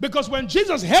 Because when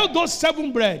Jesus held those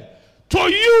 7 bread, to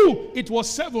you it was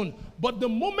 7. But the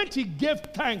moment he gave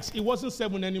thanks, it wasn't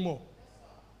 7 anymore.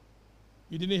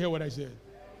 You didn't hear what I said.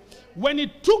 When he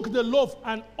took the loaf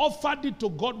and offered it to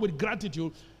God with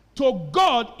gratitude, to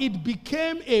God it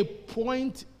became a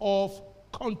point of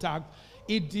contact.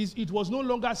 It was no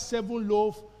longer 7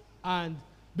 loaves, and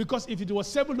because if it was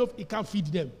 7 loaves, it can't feed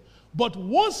them. But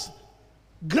once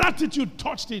gratitude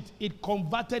touched it, it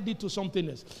converted it to something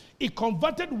else. It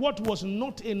converted what was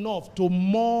not enough to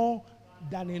more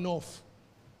than enough.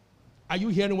 Are you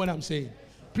hearing what I'm saying?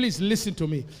 Please listen to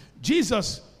me.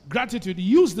 Jesus' gratitude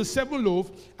used the 7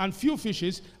 loaves and few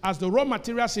fishes as the raw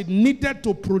materials it needed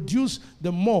to produce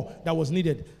the more that was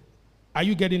needed. Are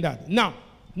you getting that? Now,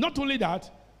 not only that,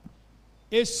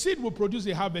 a seed will produce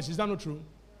a harvest. Is that not true?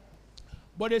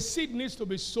 But a seed needs to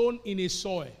be sown in a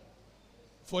soil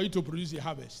for it to produce a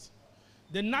harvest.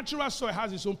 The natural soil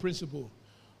has its own principle.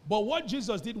 But what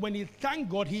Jesus did when he thanked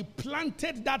God, he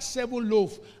planted that 7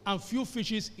 loaves and few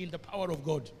fishes in the power of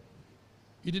God.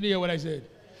 You didn't hear what I said?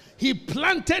 He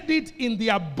planted it in the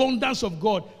abundance of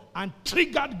God. and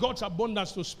triggered God's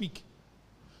abundance to speak.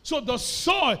 So the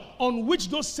soil on which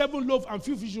those 7 loaves and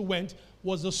few fishes went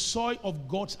was the soil of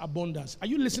God's abundance. Are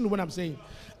you listening to what I'm saying?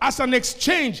 As an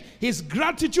exchange, his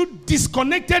gratitude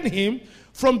disconnected him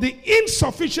from the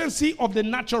insufficiency of the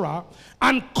natural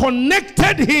and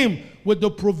connected him with the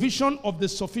provision of the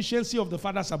sufficiency of the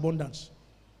Father's abundance.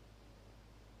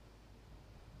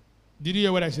 Did you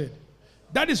hear what I said?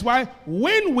 That is why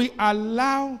when we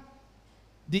allow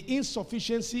the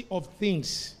insufficiency of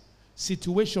things,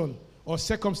 situation, or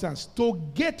circumstance to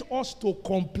get us to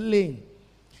complain,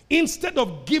 instead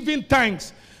of giving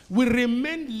thanks, we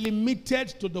remain limited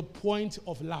to the point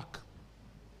of lack.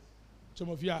 Some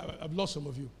of you, I've lost some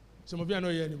of you. Some of you are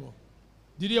not here anymore.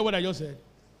 Did you hear what I just said?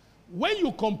 When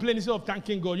you complain instead of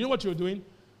thanking God, you know what you're doing?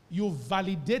 You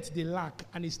validate the lack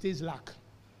and it stays lack.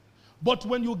 But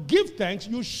when you give thanks,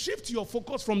 you shift your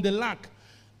focus from the lack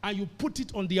and you put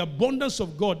it on the abundance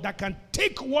of God that can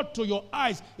take what to your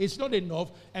eyes is not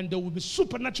enough, and they will be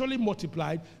supernaturally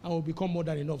multiplied and will become more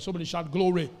than enough. Somebody shout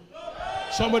glory.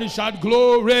 Somebody shout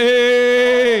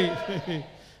glory.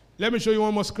 Let me show you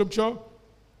one more scripture.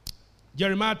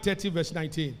 Jeremiah 30 verse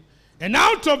 19. And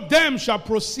out of them shall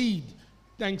proceed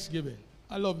thanksgiving.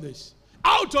 I love this.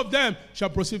 Out of them shall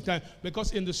proceed thanksgiving.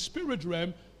 Because in the spirit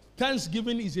realm,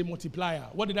 thanksgiving is a multiplier.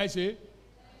 What did I say?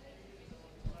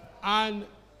 And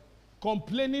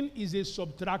complaining is a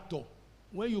subtractor.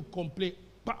 When you complain,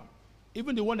 bam,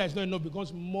 even the one that is not enough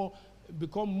becomes more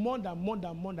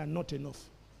than not enough.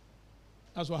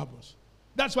 That's what happens.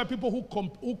 That's why people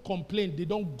who complain, they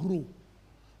don't grow.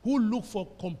 Who look for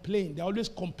complaint, they're always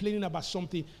complaining about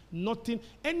something. Nothing,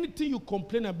 anything you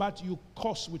complain about, you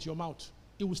curse with your mouth.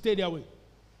 It will stay that way.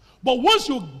 But once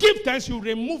you give thanks, you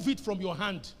remove it from your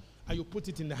hand and you put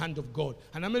it in the hand of God.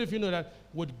 And how many of you know that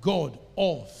with God,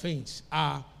 all things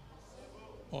are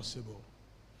possible?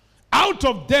 Out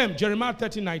of them, Jeremiah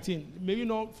 30:19, may you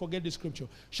not forget the scripture,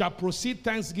 shall proceed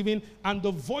thanksgiving and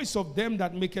the voice of them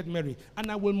that make it merry. And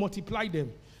I will multiply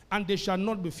them, and they shall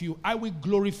not be few. I will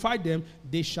glorify them,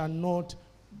 they shall not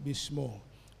be small.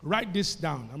 Write this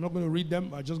down. I'm not going to read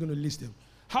them, I'm just going to list them.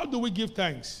 How do we give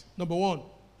thanks? Number one,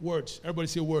 words. Everybody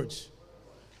say words.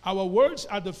 Our words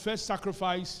are the first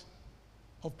sacrifice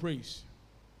of praise.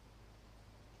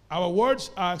 Our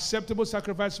words are acceptable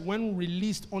sacrifice when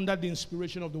released under the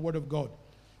inspiration of the word of God.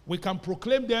 We can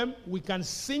proclaim them, we can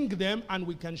sing them, and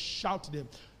we can shout them.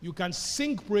 You can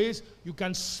sing praise, you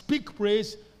can speak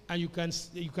praise, and you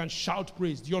can shout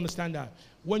praise. Do you understand that?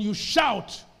 When you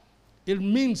shout, it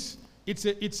means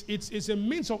it's a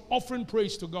means of offering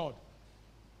praise to God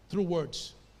through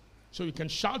words. So you can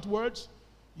shout words,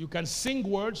 you can sing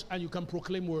words, and you can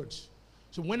proclaim words.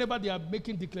 So whenever they are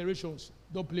making declarations,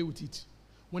 don't play with it.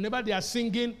 Whenever they are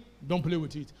singing, don't play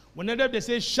with it. Whenever they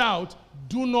say shout,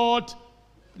 do not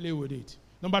play with it.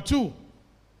 Number two,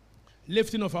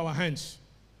 lifting of our hands.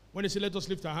 When they say let us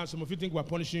lift our hands, some of you think we're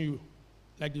punishing you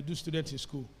like they do students in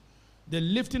school. The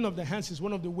lifting of the hands is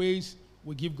one of the ways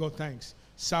we give God thanks.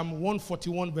 Psalm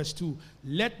 141 verse 2,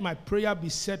 let my prayer be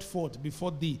set forth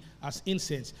before thee as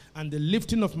incense, and the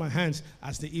lifting of my hands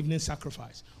as the evening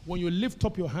sacrifice. When you lift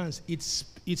up your hands, it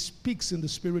speaks in the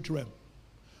spirit realm.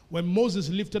 When Moses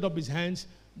lifted up his hands,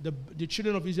 the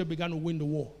children of Israel began to win the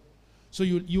war. So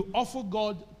you offer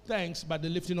God thanks by the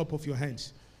lifting up of your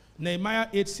hands. Nehemiah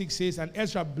 8:6 says, and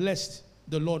Ezra blessed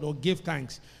the Lord, or gave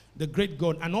thanks, the great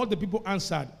God. And all the people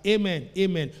answered, amen,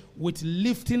 amen, with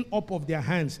lifting up of their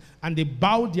hands. And they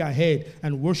bowed their head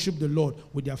and worshiped the Lord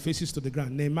with their faces to the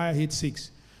ground. Nehemiah 8:6.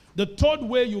 The third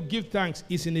way you give thanks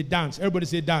is in a dance. Everybody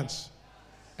say dance.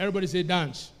 Everybody say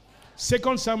dance.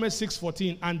 2 Samuel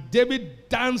 6:14, and David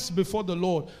danced before the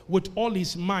Lord with all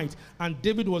his might, and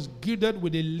David was girded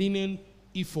with a linen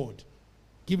ephod.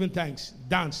 Giving thanks,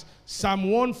 dance.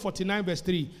 Psalm 149 verse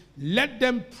 3, let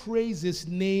them praise his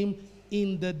name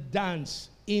in the dance,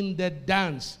 in the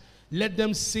dance. Let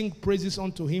them sing praises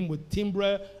unto him with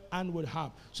timbrel and with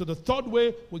harp. So the third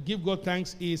way we give God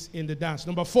thanks is in the dance.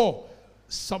 Number four,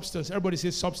 substance. Everybody say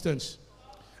substance.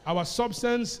 Our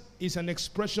substance is an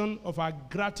expression of our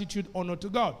gratitude, honor to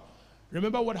God.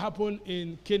 Remember what happened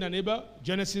in Cain and Abel?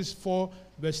 Genesis 4,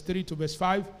 verse 3 to verse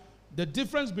 5. The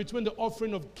difference between the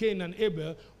offering of Cain and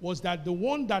Abel was that the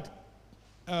one that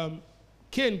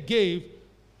Cain gave,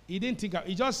 he didn't think,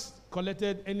 he just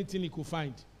collected anything he could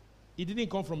find. It didn't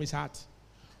come from his heart.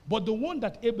 But the one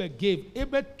that Abel gave,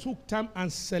 Abel took time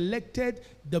and selected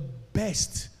the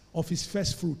best of his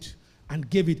first fruit and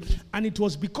gave it. And it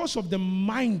was because of the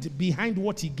mind behind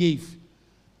what he gave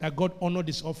that God honored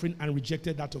his offering and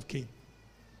rejected that of Cain.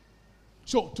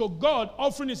 So to God,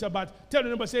 offering is about, tell the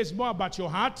neighbor, say it's more about your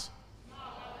heart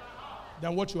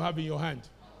than what you have in your hand.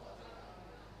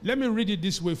 Let me read it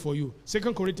this way for you.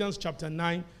 2 Corinthians chapter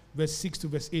 9, verse 6 to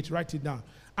verse 8. Write it down.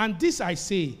 And this I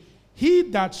say, he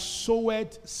that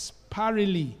soweth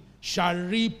sparingly shall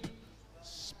reap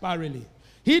sparingly.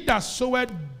 He that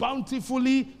soweth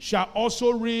bountifully shall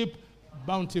also reap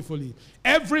bountifully.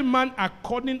 Every man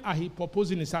according as he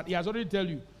purposes in his heart. He has already told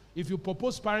you. If you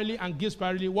purpose sparingly and give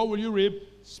sparingly, what will you reap?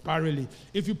 Sparingly.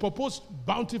 If you purpose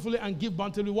bountifully and give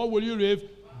bountifully, what will you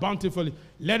reap? Bountifully.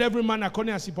 Let every man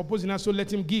according as he purposes in his heart, so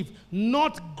let him give.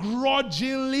 Not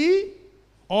grudgingly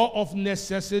or of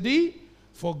necessity,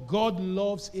 for God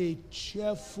loves a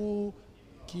cheerful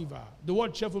giver. The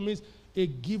word cheerful means a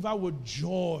giver with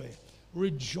joy,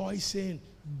 rejoicing,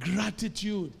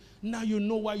 gratitude. Now you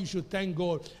know why you should thank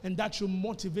God, and that should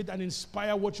motivate and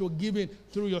inspire what you're giving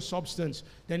through your substance.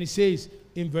 Then he says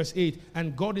in verse 8,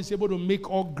 and God is able to make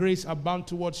all grace abound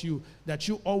towards you, that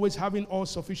you always having all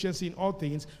sufficiency in all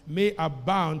things may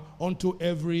abound unto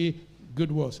every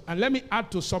good works. And let me add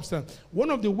to substance.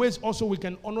 One of the ways also we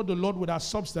can honor the Lord with our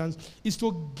substance is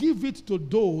to give it to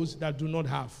those that do not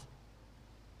have.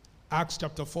 Acts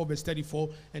chapter 4, verse 34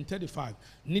 and 35.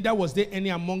 Neither was there any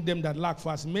among them that lacked,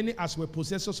 for as many as were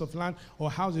possessors of land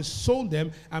or houses sold them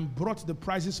and brought the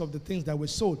prices of the things that were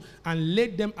sold and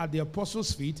laid them at the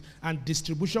apostles' feet, and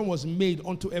distribution was made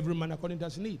unto every man according to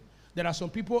his need. There are some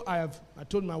people I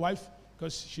told my wife,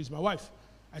 because she's my wife,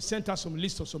 I sent her some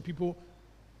list of some people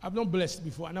I've not blessed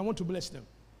before, and I want to bless them.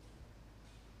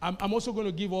 I'm also going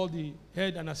to give all the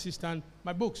head and assistant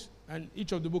my books, and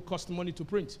each of the book costs money to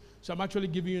print. So I'm actually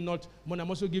giving you not money, I'm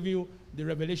also giving you the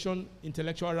revelation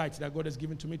intellectual rights that God has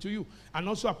given to me to you. And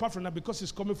also apart from that, because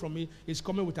it's coming from me, it's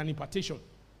coming with an impartation.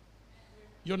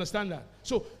 You understand that?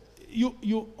 So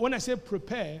when I say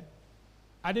prepare,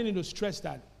 I didn't need to stress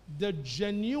that. The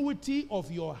genuity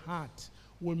of your heart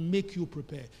will make you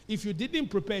prepare. If you didn't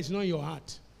prepare, it's not your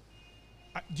heart.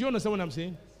 Do you understand what I'm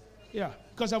saying? Yeah,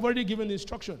 because I've already given the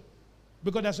instruction.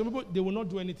 Because there's some people, they will not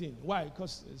do anything. Why?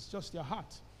 Because it's just their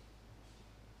heart.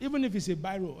 Even if it's a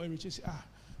biro or a recharge,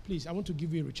 please, I want to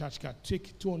give you a recharge card.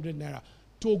 Take 200 naira.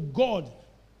 To God,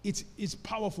 it's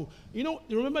powerful. You know,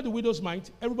 you remember the widow's mite?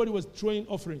 Everybody was throwing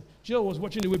offering. Jesus was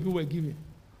watching the way people were giving.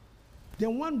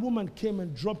 Then one woman came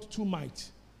and dropped 2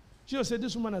 mites. Jesus said,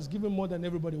 this woman has given more than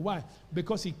everybody. Why?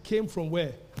 Because it came from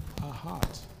where? Her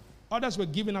heart. Others were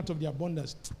giving out of their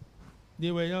abundance.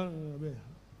 They were young.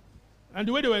 And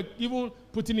the way they were even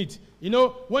putting it, you know,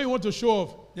 when you want to show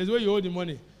off, there's where you hold the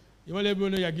money. You want to let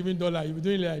everyone know you're giving $1. You'll be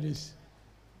doing it like this.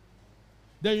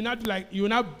 Then you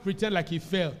not pretend like he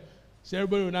fell. So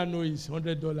everybody will not know it's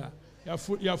 $100.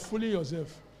 You're fooling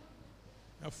yourself.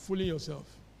 You're fooling yourself.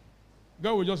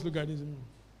 God will just look at this.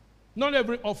 Not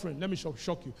every offering, let me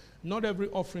shock you. Not every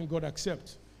offering God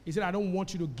accepts. He said, I don't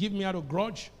want you to give me out of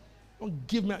grudge. Don't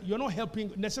give me. You're not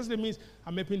helping. Necessarily means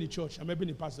I'm helping the church. I'm helping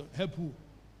the pastor. Help who?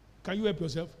 Can you help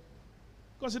yourself?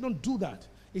 Because they don't do that.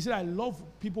 He said, I love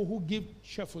people who give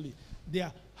cheerfully. They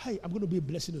are, hey, I'm going to be a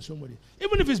blessing to somebody.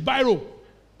 Even if it's biro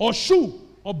or shoe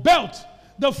or belt,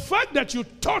 the fact that you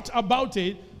thought about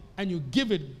it and you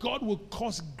give it, God will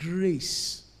cause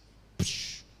grace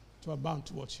to abound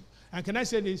towards you. And can I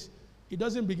say this? It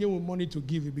doesn't begin with money to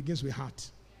give. It begins with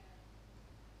heart.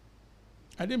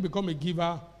 I didn't become a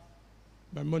giver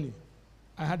by money.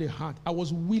 I had a heart. I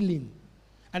was willing.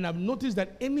 And I've noticed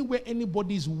that anywhere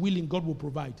anybody is willing, God will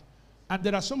provide. And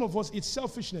there are some of us, it's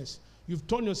selfishness. You've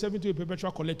turned yourself into a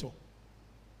perpetual collector.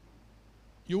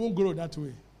 You won't grow that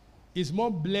way. It's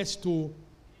more blessed to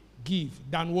give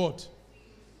than what?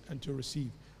 And to receive.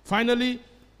 Finally,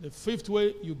 the 5th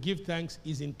way you give thanks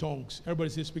is in tongues. Everybody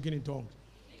say speaking in tongues.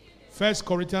 1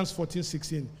 Corinthians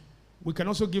 14:16. We can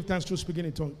also give thanks through speaking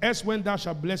in tongues. As when thou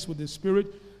shalt bless with the Spirit,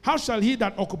 how shall he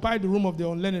that occupy the room of the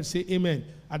unlearned say amen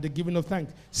at the giving of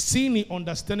thanks? Seeing he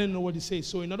understanding know what he says.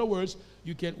 So in other words,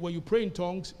 you can, when you pray in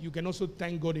tongues, you can also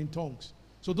thank God in tongues.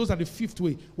 So those are the 5th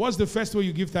way. What's the first way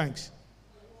you give thanks?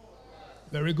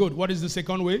 Very good. What is the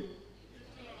 2nd way?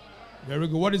 Very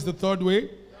good. What is the 3rd way?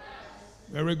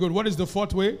 Very good. What is the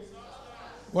 4th way?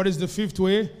 What is the 5th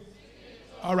way?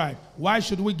 All right. Why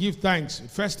should we give thanks?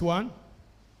 First one.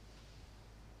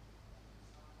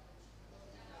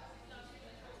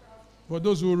 For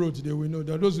those who wrote, they will know.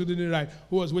 Those who didn't write,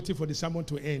 who was waiting for the sermon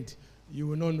to end, you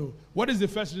will not know. What is the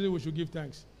first reason we should give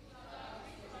thanks?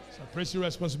 It's a personal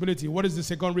responsibility. What is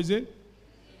the 2nd reason?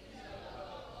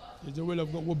 It's the will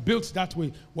of God. We're built that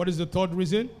way. What is the 3rd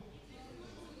reason?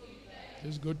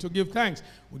 It's good to give thanks.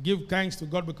 We give thanks to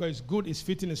God because it's good, it's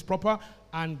fitting, it's proper,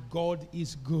 and God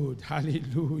is good.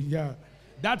 Hallelujah.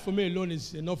 That for me alone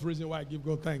is enough reason why I give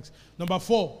God thanks. Number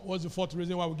 4, what's the 4th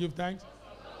reason why we give thanks?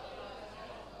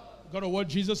 God of what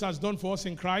Jesus has done for us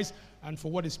in Christ, and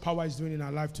for what his power is doing in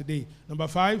our life today. Number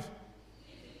 5.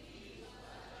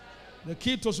 The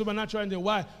key to supernatural ending.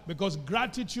 Why? Because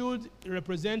gratitude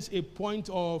represents a point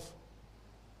of,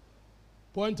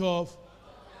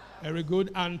 very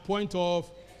good, and point of.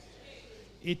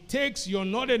 It takes you're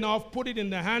not enough, put it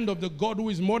in the hand of the God who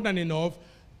is more than enough,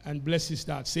 and blesses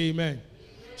that. Say amen.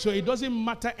 So it doesn't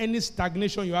matter any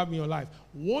stagnation you have in your life.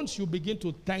 Once you begin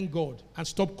to thank God and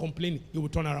stop complaining, it will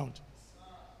turn around.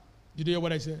 Did you hear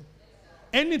what I said?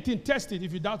 Anything, test it.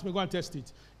 If you doubt me, go and test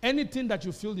it. Anything that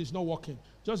you feel is not working,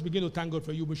 just begin to thank God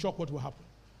for it. You'll be shocked what will happen.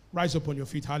 Rise up on your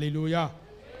feet. Hallelujah.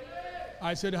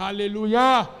 I said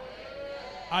hallelujah.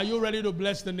 Are you ready to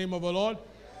bless the name of the Lord?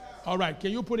 All right.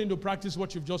 Can you put into practice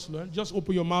what you've just learned? Just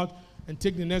open your mouth and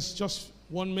take the next just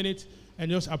 1 minute and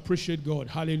just appreciate God.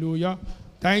 Hallelujah.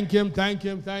 Thank him, thank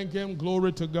him, thank him.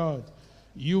 Glory to God.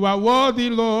 You are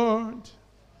worthy, Lord.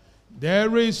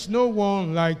 There is no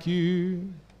one like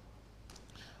you.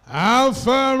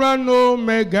 Alpha and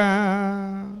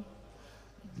Omega.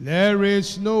 There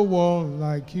is no one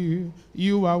like you.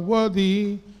 You are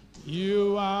worthy.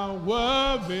 You are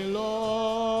worthy,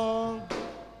 Lord.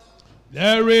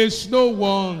 There is no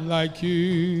one like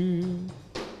you.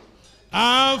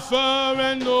 Alpha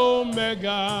and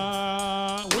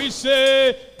Omega. We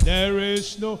say there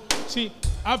is no. See,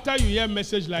 after you hear a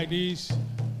message like this,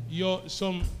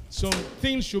 some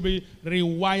things should be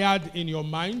rewired in your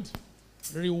mind,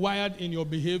 rewired in your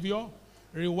behavior,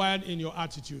 rewired in your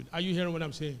attitude. Are you hearing what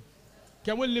I'm saying?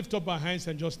 Can we lift up our hands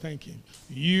and just thank him?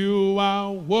 You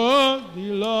are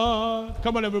worthy, Lord.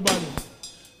 Come on, everybody.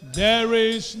 There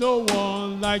is no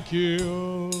one like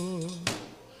you.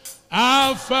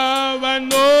 Alpha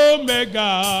and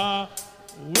Omega.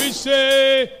 We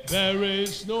say there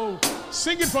is no.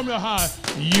 Sing it from your heart.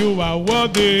 You are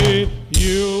worthy.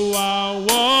 You are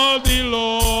worthy,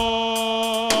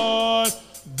 Lord.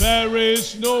 There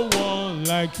is no one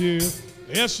like you.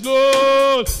 Yes,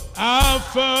 Lord.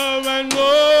 Alpha and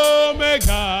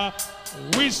Omega.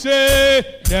 We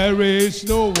say there is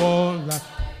no one like.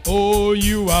 Oh,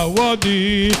 you are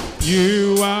worthy.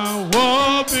 You are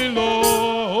worthy, Lord.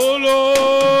 Oh,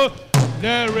 Lord.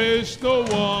 There is no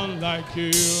one like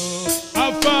you.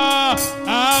 Alpha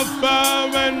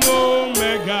and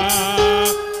Omega.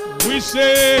 We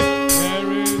say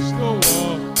there is no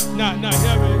one. Now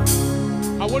hear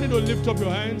me. I want you to lift up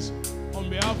your hands on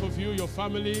behalf of you, your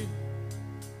family,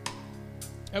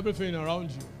 everything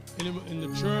around you, in the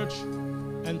church,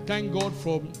 and thank God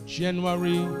from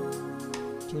January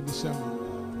to December.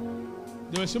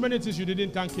 There were so many things you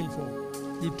didn't thank him for.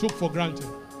 You took for granted.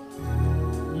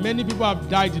 Many people have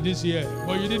died this year,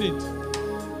 but you didn't.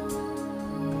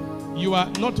 You are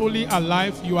not only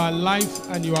alive, you are alive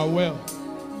and you are well.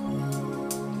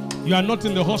 You are not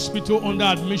in the hospital under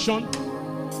admission.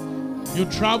 You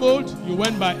traveled, you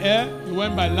went by air, you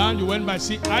went by land, you went by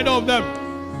sea, either of them.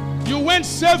 You went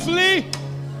safely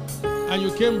and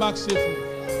you came back safely.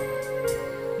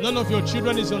 None of your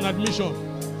children is on admission.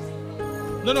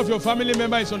 None of your family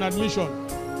member is on admission.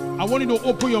 I want you to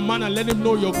open your mouth and let him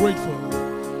know you're grateful.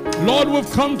 Lord, we've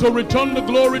come to return the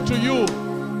glory to you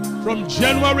from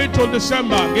January to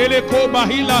December.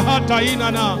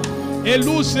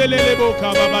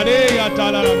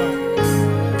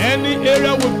 Any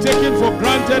area we've taken for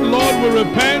granted, Lord, we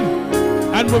repent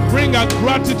and we bring our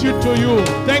gratitude to you.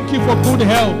 Thank you for good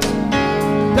health.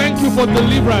 Thank you for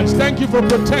deliverance. Thank you for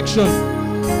protection.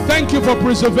 Thank you for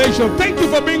preservation. Thank you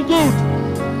for being good.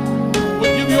 We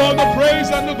give you all the praise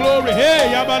and the glory.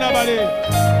 Hey,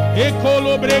 Yabanabade. We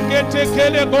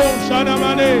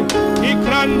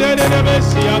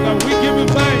give you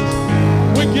thanks.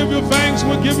 We give you thanks.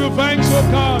 We give you thanks, oh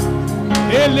God.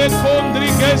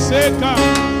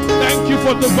 Thank you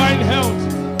for divine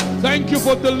health. Thank you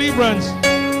for deliverance.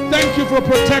 Thank you for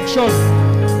protection.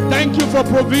 Thank you for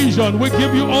provision. We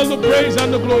give you all the praise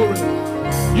and the glory.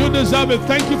 You deserve it.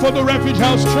 Thank you for the Refuge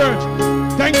House Church.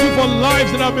 Thank you for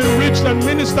lives that have been reached and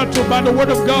ministered to by the word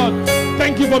of God.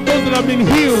 Thank you for those that have been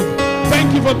healed.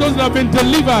 Thank you for those that have been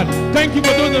delivered. Thank you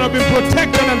for those that have been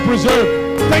protected and preserved.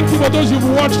 Thank you for those you've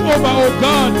watched over, oh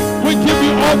God. We give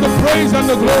you all the praise and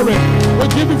the glory. We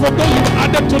give you for those you've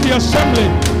added to the assembly.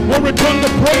 We'll return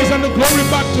the praise and the glory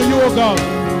back to you, oh God.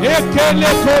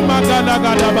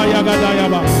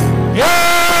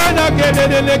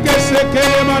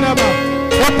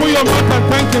 Open your mouth and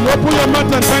thank him. Open your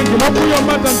mouth and thank him. Open your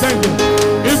mouth and thank him.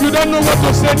 If you don't know what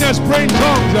to say, just pray in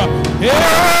tongues.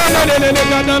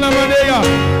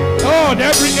 Oh,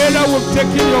 every area we've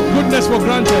taken your goodness for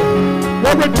granted.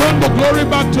 We'll return the glory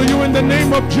back to you in the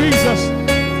name of Jesus.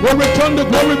 We'll return the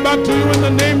glory back to you in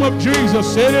the name of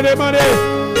Jesus.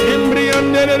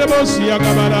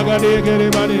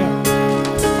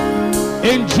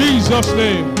 In Jesus'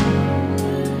 name,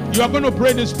 you are going to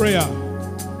pray this prayer.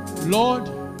 Lord,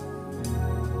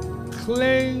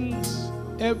 cleanse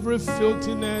every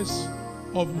filthiness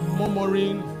of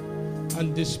murmuring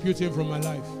and disputing from my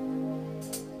life.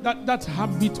 That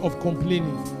habit of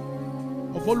complaining,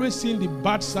 of always seeing the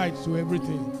bad side to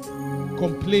everything.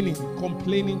 Complaining.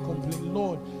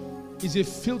 Lord, is a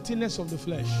filthiness of the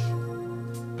flesh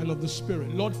and of the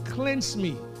spirit. Lord, cleanse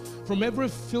me from every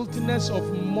filthiness of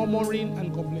murmuring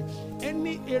and complaining.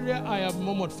 Any area I have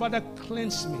murmured, Father,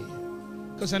 cleanse me.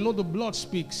 Because I know the blood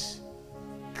speaks.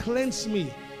 Cleanse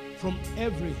me from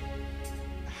every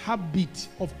habit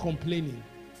of complaining.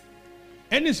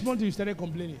 Any small thing you started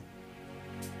complaining,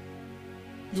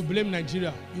 you blame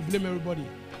Nigeria, you blame everybody.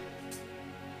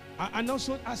 And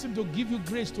also ask him to give you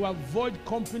grace to avoid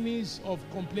companies of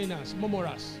complainers,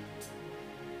 murmurers,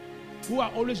 who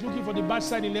are always looking for the bad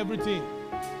side in everything.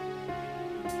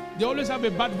 They always have a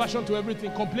bad version to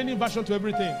everything, complaining version to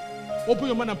everything. Open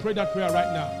your mouth and pray that prayer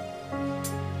right now.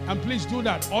 And please do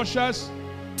that. Ushers,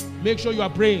 make sure you are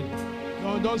praying.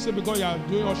 No, don't say because you are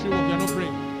doing ushering work, you are not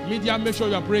praying. Media, make sure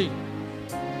you are praying.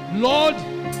 Lord,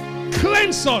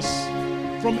 cleanse us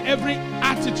from every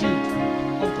attitude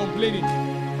of complaining,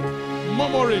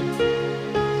 murmuring,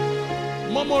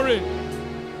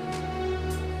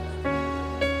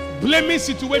 blaming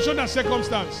situation and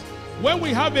circumstance. When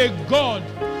we have a God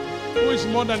who is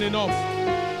more than enough.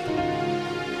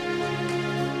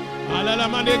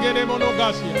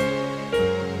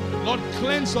 Lord,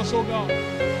 cleanse us, oh God.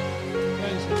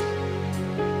 Cleanse us.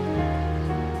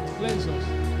 Cleanse us.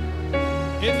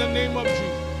 In the name of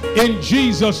Jesus. In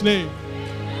Jesus' name.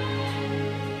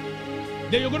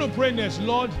 Then you're going to pray next.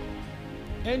 Lord,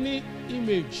 any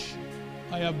image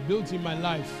I have built in my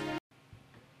life.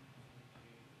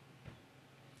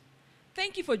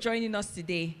 Thank you for joining us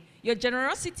today. Your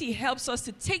generosity helps us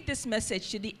to take this message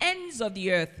to the ends of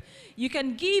the earth. You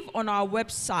can give on our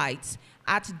website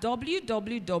at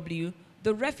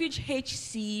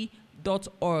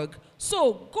www.therefugehc.org.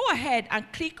 So go ahead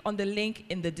and click on the link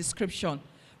in the description.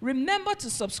 Remember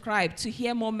to subscribe to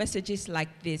hear more messages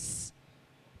like this.